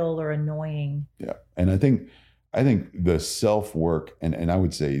trivial or annoying. Yeah. And I think the self-work and I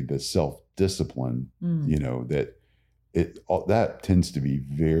would say the self-discipline, that tends to be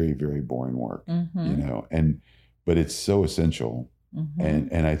very, very boring work, but it's so essential.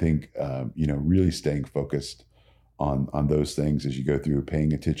 And I think, really staying focused on those things as you go through,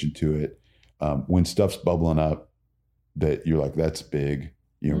 paying attention to it. When stuff's bubbling up that you're like, that's big,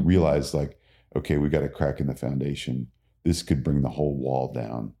 realize like, okay, we got a crack in the foundation. This could bring the whole wall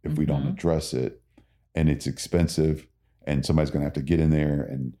down if we don't address it, and it's expensive and somebody's going to have to get in there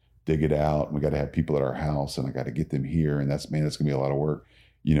and dig it out. And we got to have people at our house and I got to get them here. And that's going to be a lot of work.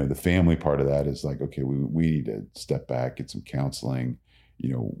 The family part of that is like, okay, we need to step back, get some counseling.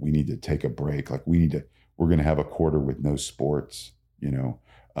 We need to take a break. Like we're going to have a quarter with no sports. We're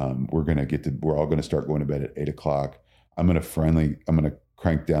all going to start going to bed at 8:00. I'm going to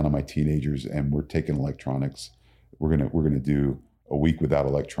crank down on my teenagers and we're taking electronics. We're going to do a week without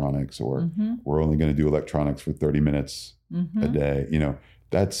electronics, or we're only going to do electronics for 30 minutes a day.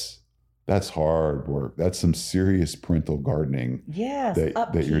 That's hard work. That's some serious parental gardening. Yes.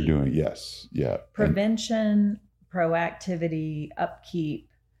 That you're doing. Yes. Yeah. Prevention, proactivity, upkeep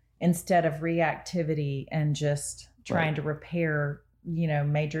instead of reactivity and just trying to repair,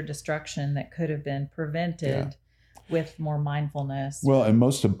 major destruction that could have been prevented with more mindfulness. Well, and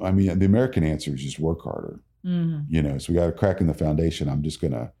the American answer is just work harder. So we got a crack in the foundation. I'm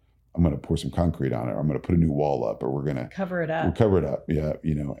going to pour some concrete on it. Or I'm going to put a new wall up, or we're going to cover it up. We'll cover it up. Yeah.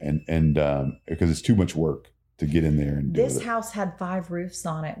 And because it's too much work to get in there and do this house had 5 roofs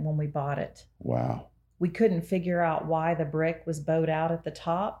on it when we bought it. Wow. We couldn't figure out why the brick was bowed out at the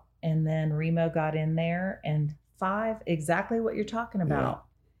top. And then Remo got in there and 5, exactly what you're talking about.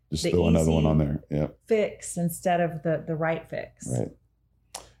 Yeah. Just throw another one on there. Yeah. Fix instead of the right fix. Right.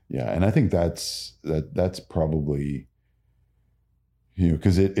 Yeah. And I think that's probably,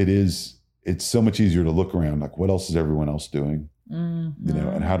 because it's so much easier to look around, like what else is everyone else doing,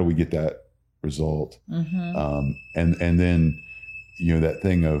 and how do we get that result? And then, that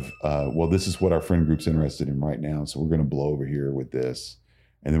thing of, well, this is what our friend group's interested in right now. So we're going to blow over here with this,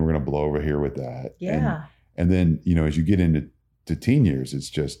 and then we're going to blow over here with that. Yeah. And then, as you get into teen years, it's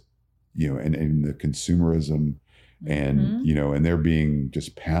just, and the consumerism and, and they're being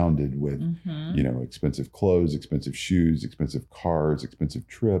just pounded with, expensive clothes, expensive shoes, expensive cars, expensive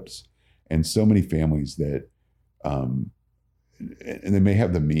trips. And so many families that, and they may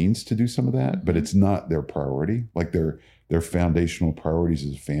have the means to do some of that, but it's not their priority. Like their foundational priorities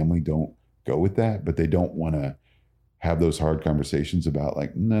as a family don't go with that, but they don't want to have those hard conversations about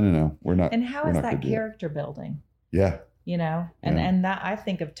like, no, we're not. And how is that character building? Yeah. And that I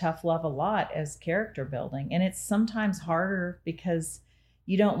think of tough love a lot as character building. And it's sometimes harder because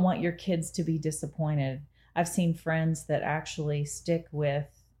you don't want your kids to be disappointed. I've seen friends that actually stick with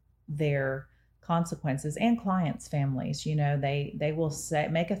their consequences, and clients' families, they will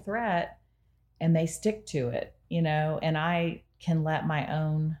make a threat and they stick to it, and I can let my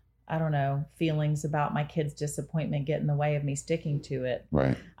own, feelings about my kids' disappointment get in the way of me sticking to it.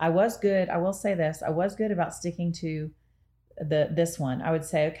 Right. I was good. I will say this. I was good about sticking to this one. I would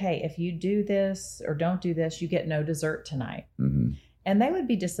say, okay, if you do this or don't do this, you get no dessert tonight. And they would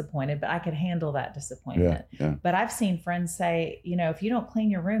be disappointed, but I could handle that disappointment. Yeah. But I've seen friends say, if you don't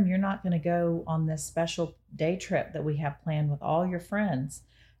clean your room, you're not going to go on this special day trip that we have planned with all your friends.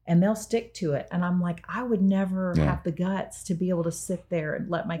 And they'll stick to it. And I'm like, I would never have the guts to be able to sit there and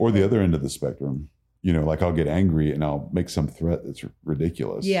let my Or the other end of the spectrum, like I'll get angry and I'll make some threat that's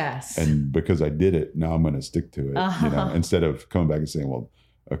ridiculous. Yes. And because I did it, now I'm going to stick to it, instead of coming back and saying, well,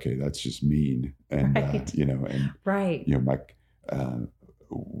 okay, that's just mean. And, right. Mike,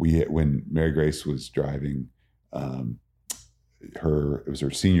 when Mary Grace was driving, it was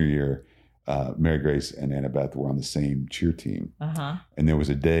her senior year, Mary Grace and Annabeth were on the same cheer team. And there was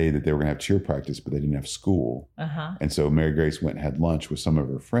a day that they were going to have cheer practice, but they didn't have school. And so Mary Grace went and had lunch with some of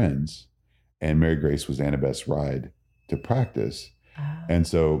her friends, and Mary Grace was Annabeth's ride to practice. And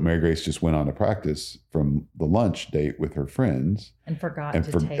so Mary Grace just went on to practice from the lunch date with her friends and forgot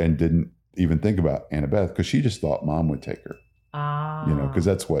and didn't even think about Annabeth because she just thought mom would take her. Because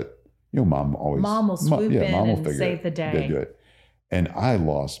that's what, mom always. Mom will swoop in and save the day. They do it. And I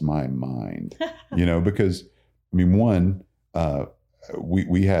lost my mind, because, one,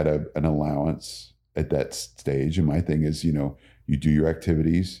 we had an allowance at that stage. And my thing is, you do your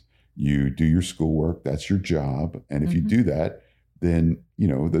activities, you do your schoolwork, that's your job. And if you do that, then,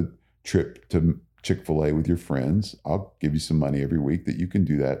 the trip to Chick-fil-A with your friends, I'll give you some money every week that you can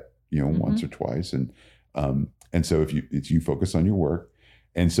do that, once or twice. And so if you focus on your work.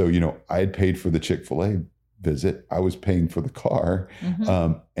 And so, I had paid for the Chick-fil-A visit. I was paying for the car.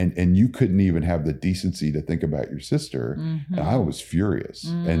 And you couldn't even have the decency to think about your sister. And I was furious.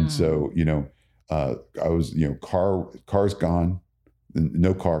 And so, I was, car's gone,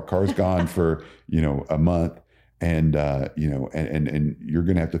 no car's gone for, a month. And, and you're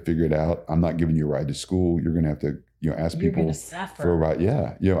going to have to figure it out. I'm not giving you a ride to school. You're going to have to, ask people for a ride.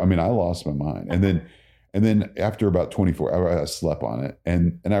 Yeah. I lost my mind. And then after about 24 hours, I slept on it.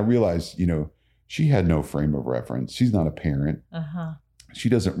 And I realized, she had no frame of reference. She's not a parent. She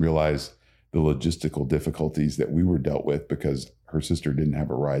doesn't realize the logistical difficulties that we were dealt with because her sister didn't have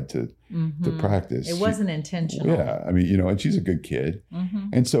a ride to practice. It wasn't intentional. Yeah. And she's a good kid.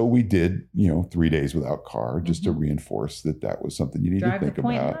 And so we did, 3 days without car just to reinforce that was something you need to think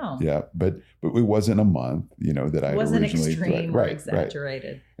about. Home. Yeah. But it wasn't a month, that I wasn't originally. Extreme or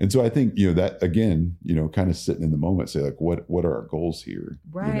exaggerated. Right. And so I think, that again, kind of sitting in the moment, say like, what are our goals here?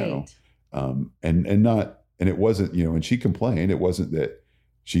 Right. And it wasn't, and she complained. It wasn't that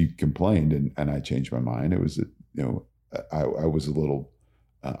she complained and I changed my mind. It was that, I was a little,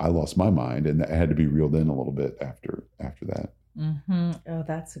 I lost my mind and I had to be reeled in a little bit after that. Oh,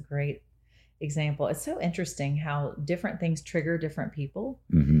 that's a great example. It's so interesting how different things trigger different people.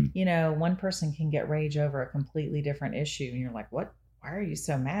 One person can get rage over a completely different issue and you're like, what? Why are you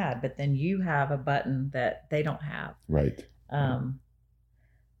so mad? But then you have a button that they don't have. Right.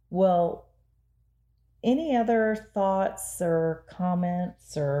 Well, any other thoughts or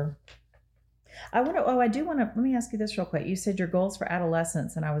comments or... let me ask you this real quick. You said your goals for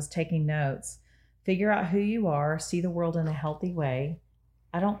adolescence, and I was taking notes. Figure out who you are, see the world in a healthy way.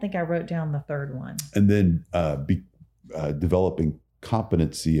 I don't think I wrote down the third one. And then developing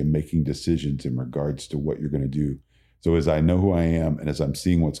competency and making decisions in regards to what you're going to do. So as I know who I am and as I'm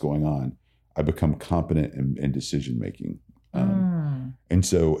seeing what's going on, I become competent in decision making. And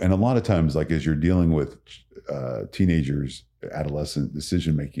so, and a lot of times, like as you're dealing with teenagers, adolescent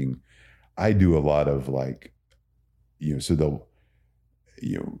decision making, I do a lot of like, so they'll,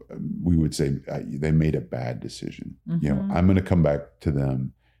 we would say they made a bad decision. I'm going to come back to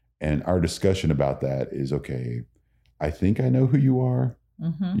them. And our discussion about that is, okay, I think I know who you are.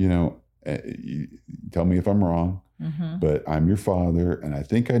 You tell me if I'm wrong, but I'm your father and I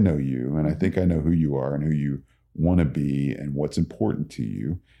think I know you and I think I know who you are and who you want to be and what's important to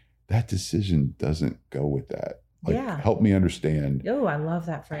you. That decision doesn't go with that. Help me understand. Oh, I love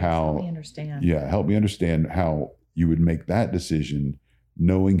that phrase. Help me understand. Yeah. Help me understand how you would make that decision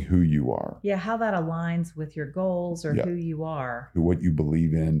knowing who you are. Yeah. How that aligns with your goals or who you are. What you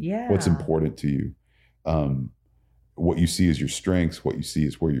believe in. Yeah. What's important to you. What you see as your strengths, what you see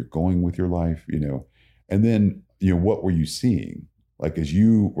is where you're going with your life, and then, what were you seeing? Like as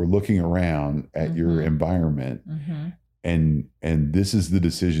you were looking around at your environment and this is the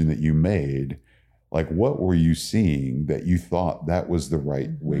decision that you made, like what were you seeing that you thought that was the right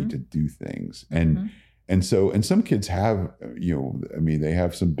way to do things? And so, and some kids have, they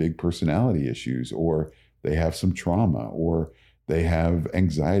have some big personality issues or they have some trauma or they have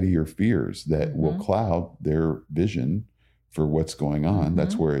anxiety or fears that will cloud their vision for what's going on.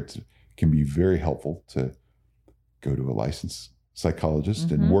 That's where it can be very helpful to go to a licensed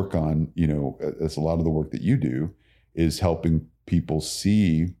psychologist and work on, that's a lot of the work that you do is helping people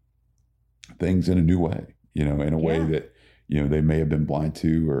see things in a new way, you know, in a way that, you know, they may have been blind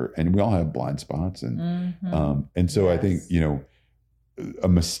to, and we all have blind spots. And so I think, you know, a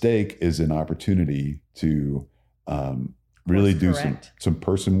mistake is an opportunity to really do some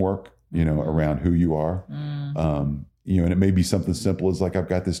person work, you know, around who you are. You know, and it may be something simple as like, I've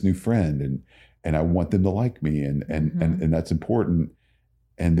got this new friend and I want them to like me, and that's important.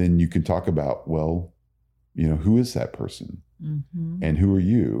 And then you can talk about, well, you know, who is that person and who are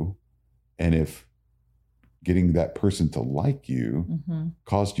you? And if getting that person to like you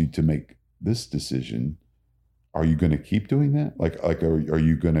caused you to make this decision, are you going to keep doing that? Like, are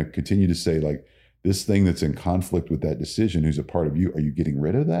you going to continue to say, like, this thing that's in conflict with that decision, who's a part of you, are you getting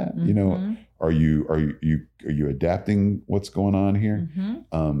rid of that? You know, are you adapting what's going on here?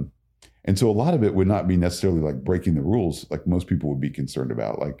 And so a lot of it would not be necessarily like breaking the rules, like most people would be concerned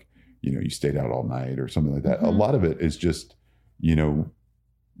about, like, you know, you stayed out all night or something like that. A lot of it is just, you know,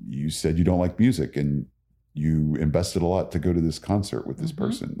 you said you don't like music and you invested a lot to go to this concert with this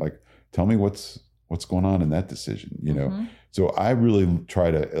person. Like, tell me what's going on in that decision, you know? So I really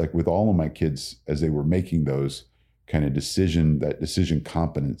try to, like, with all of my kids, as they were making those kind of decision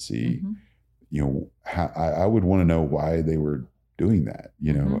competency, you know, I would want to know why they were doing that,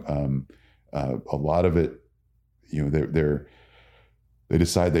 you know? A lot of it, you know, they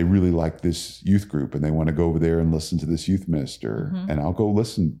decide they really like this youth group and they want to go over there and listen to this youth minister, and I'll go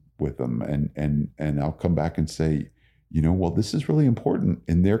listen with them and I'll come back and say, you know, well, this is really important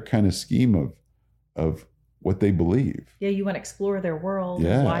in their kind of scheme of what they believe. Yeah, you want to explore their world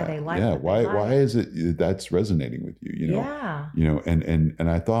and why they like it. Why is it that's resonating with you? You know, you know, and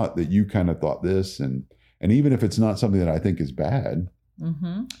I thought that you kind of thought this, and even if it's not something that I think is bad,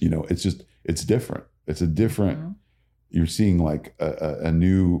 you know, it's different. It's a different. You're seeing like a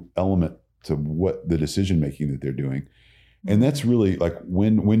new element to what the decision making that they're doing, and that's really like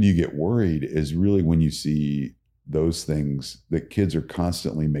when do you get worried is really when you see those things that kids are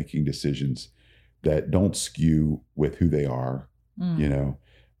constantly making decisions that don't skew with who they are, you know,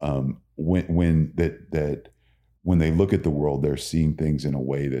 when they look at the world, they're seeing things in a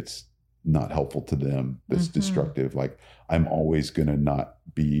way that's not helpful to them, that's destructive. Like, I'm always going to not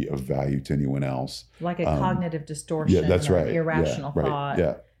be of value to anyone else. Like a cognitive distortion. Yeah, that's right. Irrational thought.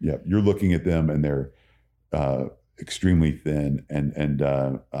 Yeah. You're looking at them and they're extremely thin and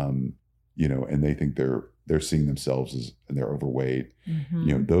you know, and they think they're seeing themselves as, and they're overweight.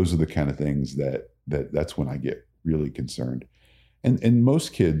 You know, those are the kind of things that's when I get really concerned. And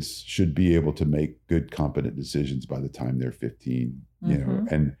most kids should be able to make good, competent decisions by the time they're 15, you know,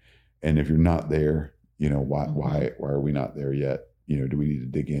 and if you're not there, you know, why are we not there yet? You know, do we need to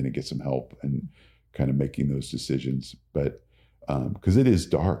dig in and get some help and kind of making those decisions? But because it is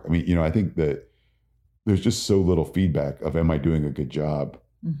dark. I mean, you know, I think that there's just so little feedback of, am I doing a good job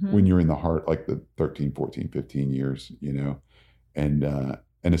when you're in the heart, like the 13, 14, 15 years, you know,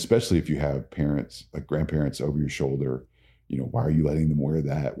 and especially if you have parents, like grandparents over your shoulder, you know, why are you letting them wear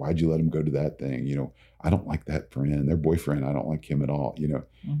that? Why'd you let them go to that thing? You know, I don't like that friend, their boyfriend. I don't like him at all. You know,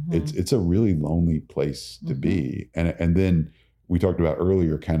 it's a really lonely place to be. And then we talked about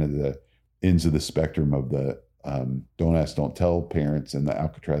earlier, kind of the ends of the spectrum of the don't ask, don't tell parents and the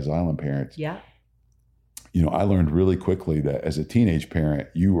Alcatraz Island parents. Yeah. You know, I learned really quickly that as a teenage parent,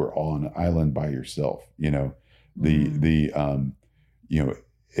 you were on an island by yourself. You know, you know,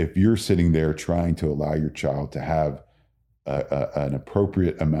 if you're sitting there trying to allow your child to have an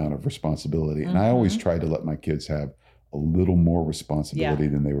appropriate amount of responsibility, and I always tried to let my kids have a little more responsibility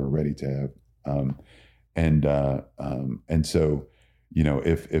than they were ready to have, and so, you know,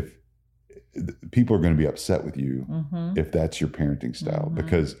 if people are going to be upset with you if that's your parenting style,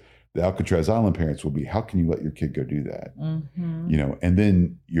 because the Alcatraz Island parents will be, how can you let your kid go do that? You know, and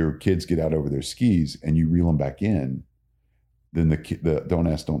then your kids get out over their skis and you reel them back in, then the don't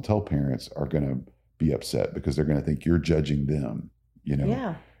ask, don't tell parents are going to be upset because they're going to think you're judging them, you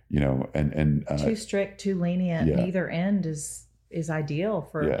know? You know, and too strict, too lenient. Neither end is ideal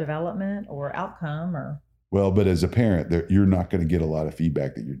for development or outcome or. Well, but as a parent, you're not going to get a lot of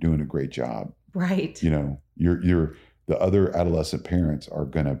feedback that you're doing a great job. Right. You know, the other adolescent parents are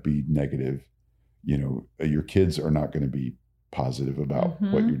going to be negative. You know, your kids are not going to be positive about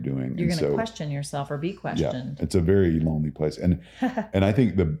what you're doing. You're going to question yourself or be questioned. Yeah, it's a very lonely place. And I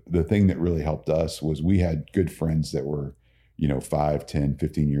think the thing that really helped us was we had good friends that were, you know, 5, 10,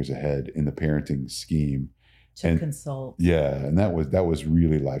 15 years ahead in the parenting scheme. To consult. Yeah. And that was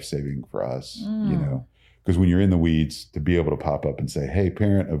really life-saving for us, you know, because when you're in the weeds, to be able to pop up and say, hey,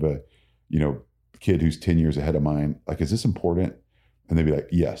 parent of a, you know, kid who's 10 years ahead of mine, like, is this important? And they'd be like,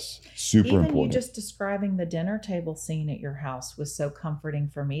 yes, super Even important. you just describing the dinner table scene at your house was so comforting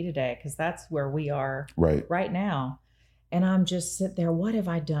for me today, because that's where we are right now. And I'm just sitting there, what have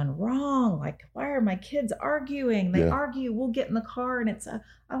I done wrong? Like, why are my kids arguing? They argue, we'll get in the car and it's,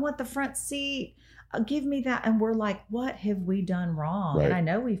 I want the front seat. Give me that. And we're like, what have we done wrong? Right. And I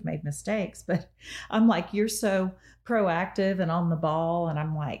know we've made mistakes, but I'm like, you're so proactive and on the ball. And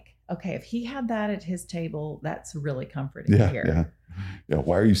I'm like, okay, if he had that at his table, that's really comforting to hear. Yeah.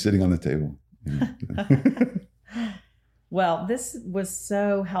 Why are you sitting on the table? Well, this was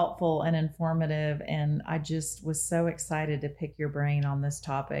so helpful and informative, and I just was so excited to pick your brain on this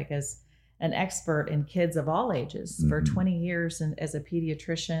topic as an expert in kids of all ages for 20 years and as a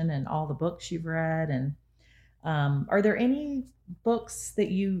pediatrician, and all the books you've read. And are there any books that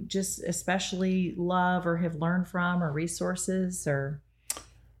you just especially love or have learned from, or resources? Or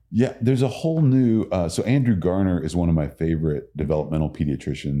Yeah, there's a whole new, so Andrew Garner is one of my favorite developmental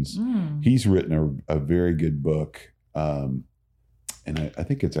pediatricians. He's written a very good book. And I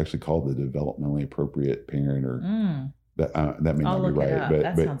think it's actually called The Developmentally Appropriate Parent, or that may not be right. But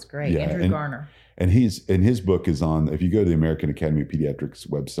that sounds great. Yeah, Andrew Garner. And his book is on, if you go to the American Academy of Pediatrics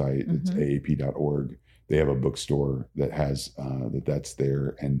website, it's aap.org. They have a bookstore that has, that's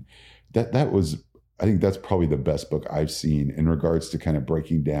there. And that was, I think that's probably the best book I've seen in regards to kind of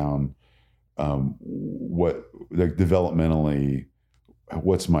breaking down what, like, developmentally,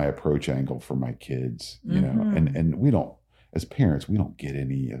 what's my approach angle for my kids, you know, and we don't, as parents, we don't get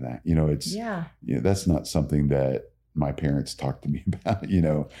any of that, you know, it's, that's not something that my parents talk to me about, you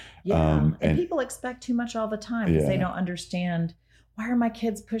know. And people expect too much all the time because they don't understand, why are my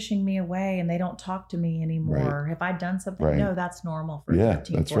kids pushing me away and they don't talk to me anymore? Have I done something? No, that's normal for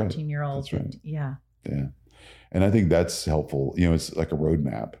 13, 14-year-olds. Yeah. And I think that's helpful. You know, it's like a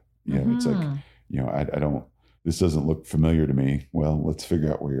roadmap, you know, it's like, you know, I don't, this doesn't look familiar to me. Well, let's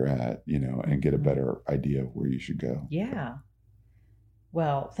figure out where you're at, you know, and get a better idea of where you should go. Yeah.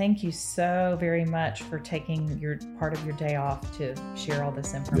 Well, thank you so very much for taking your part of your day off to share all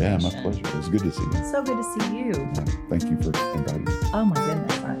this information. Yeah, my pleasure. It was good to see you. So good to see you. Yeah, thank you for inviting me. Oh my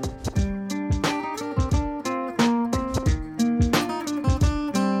goodness.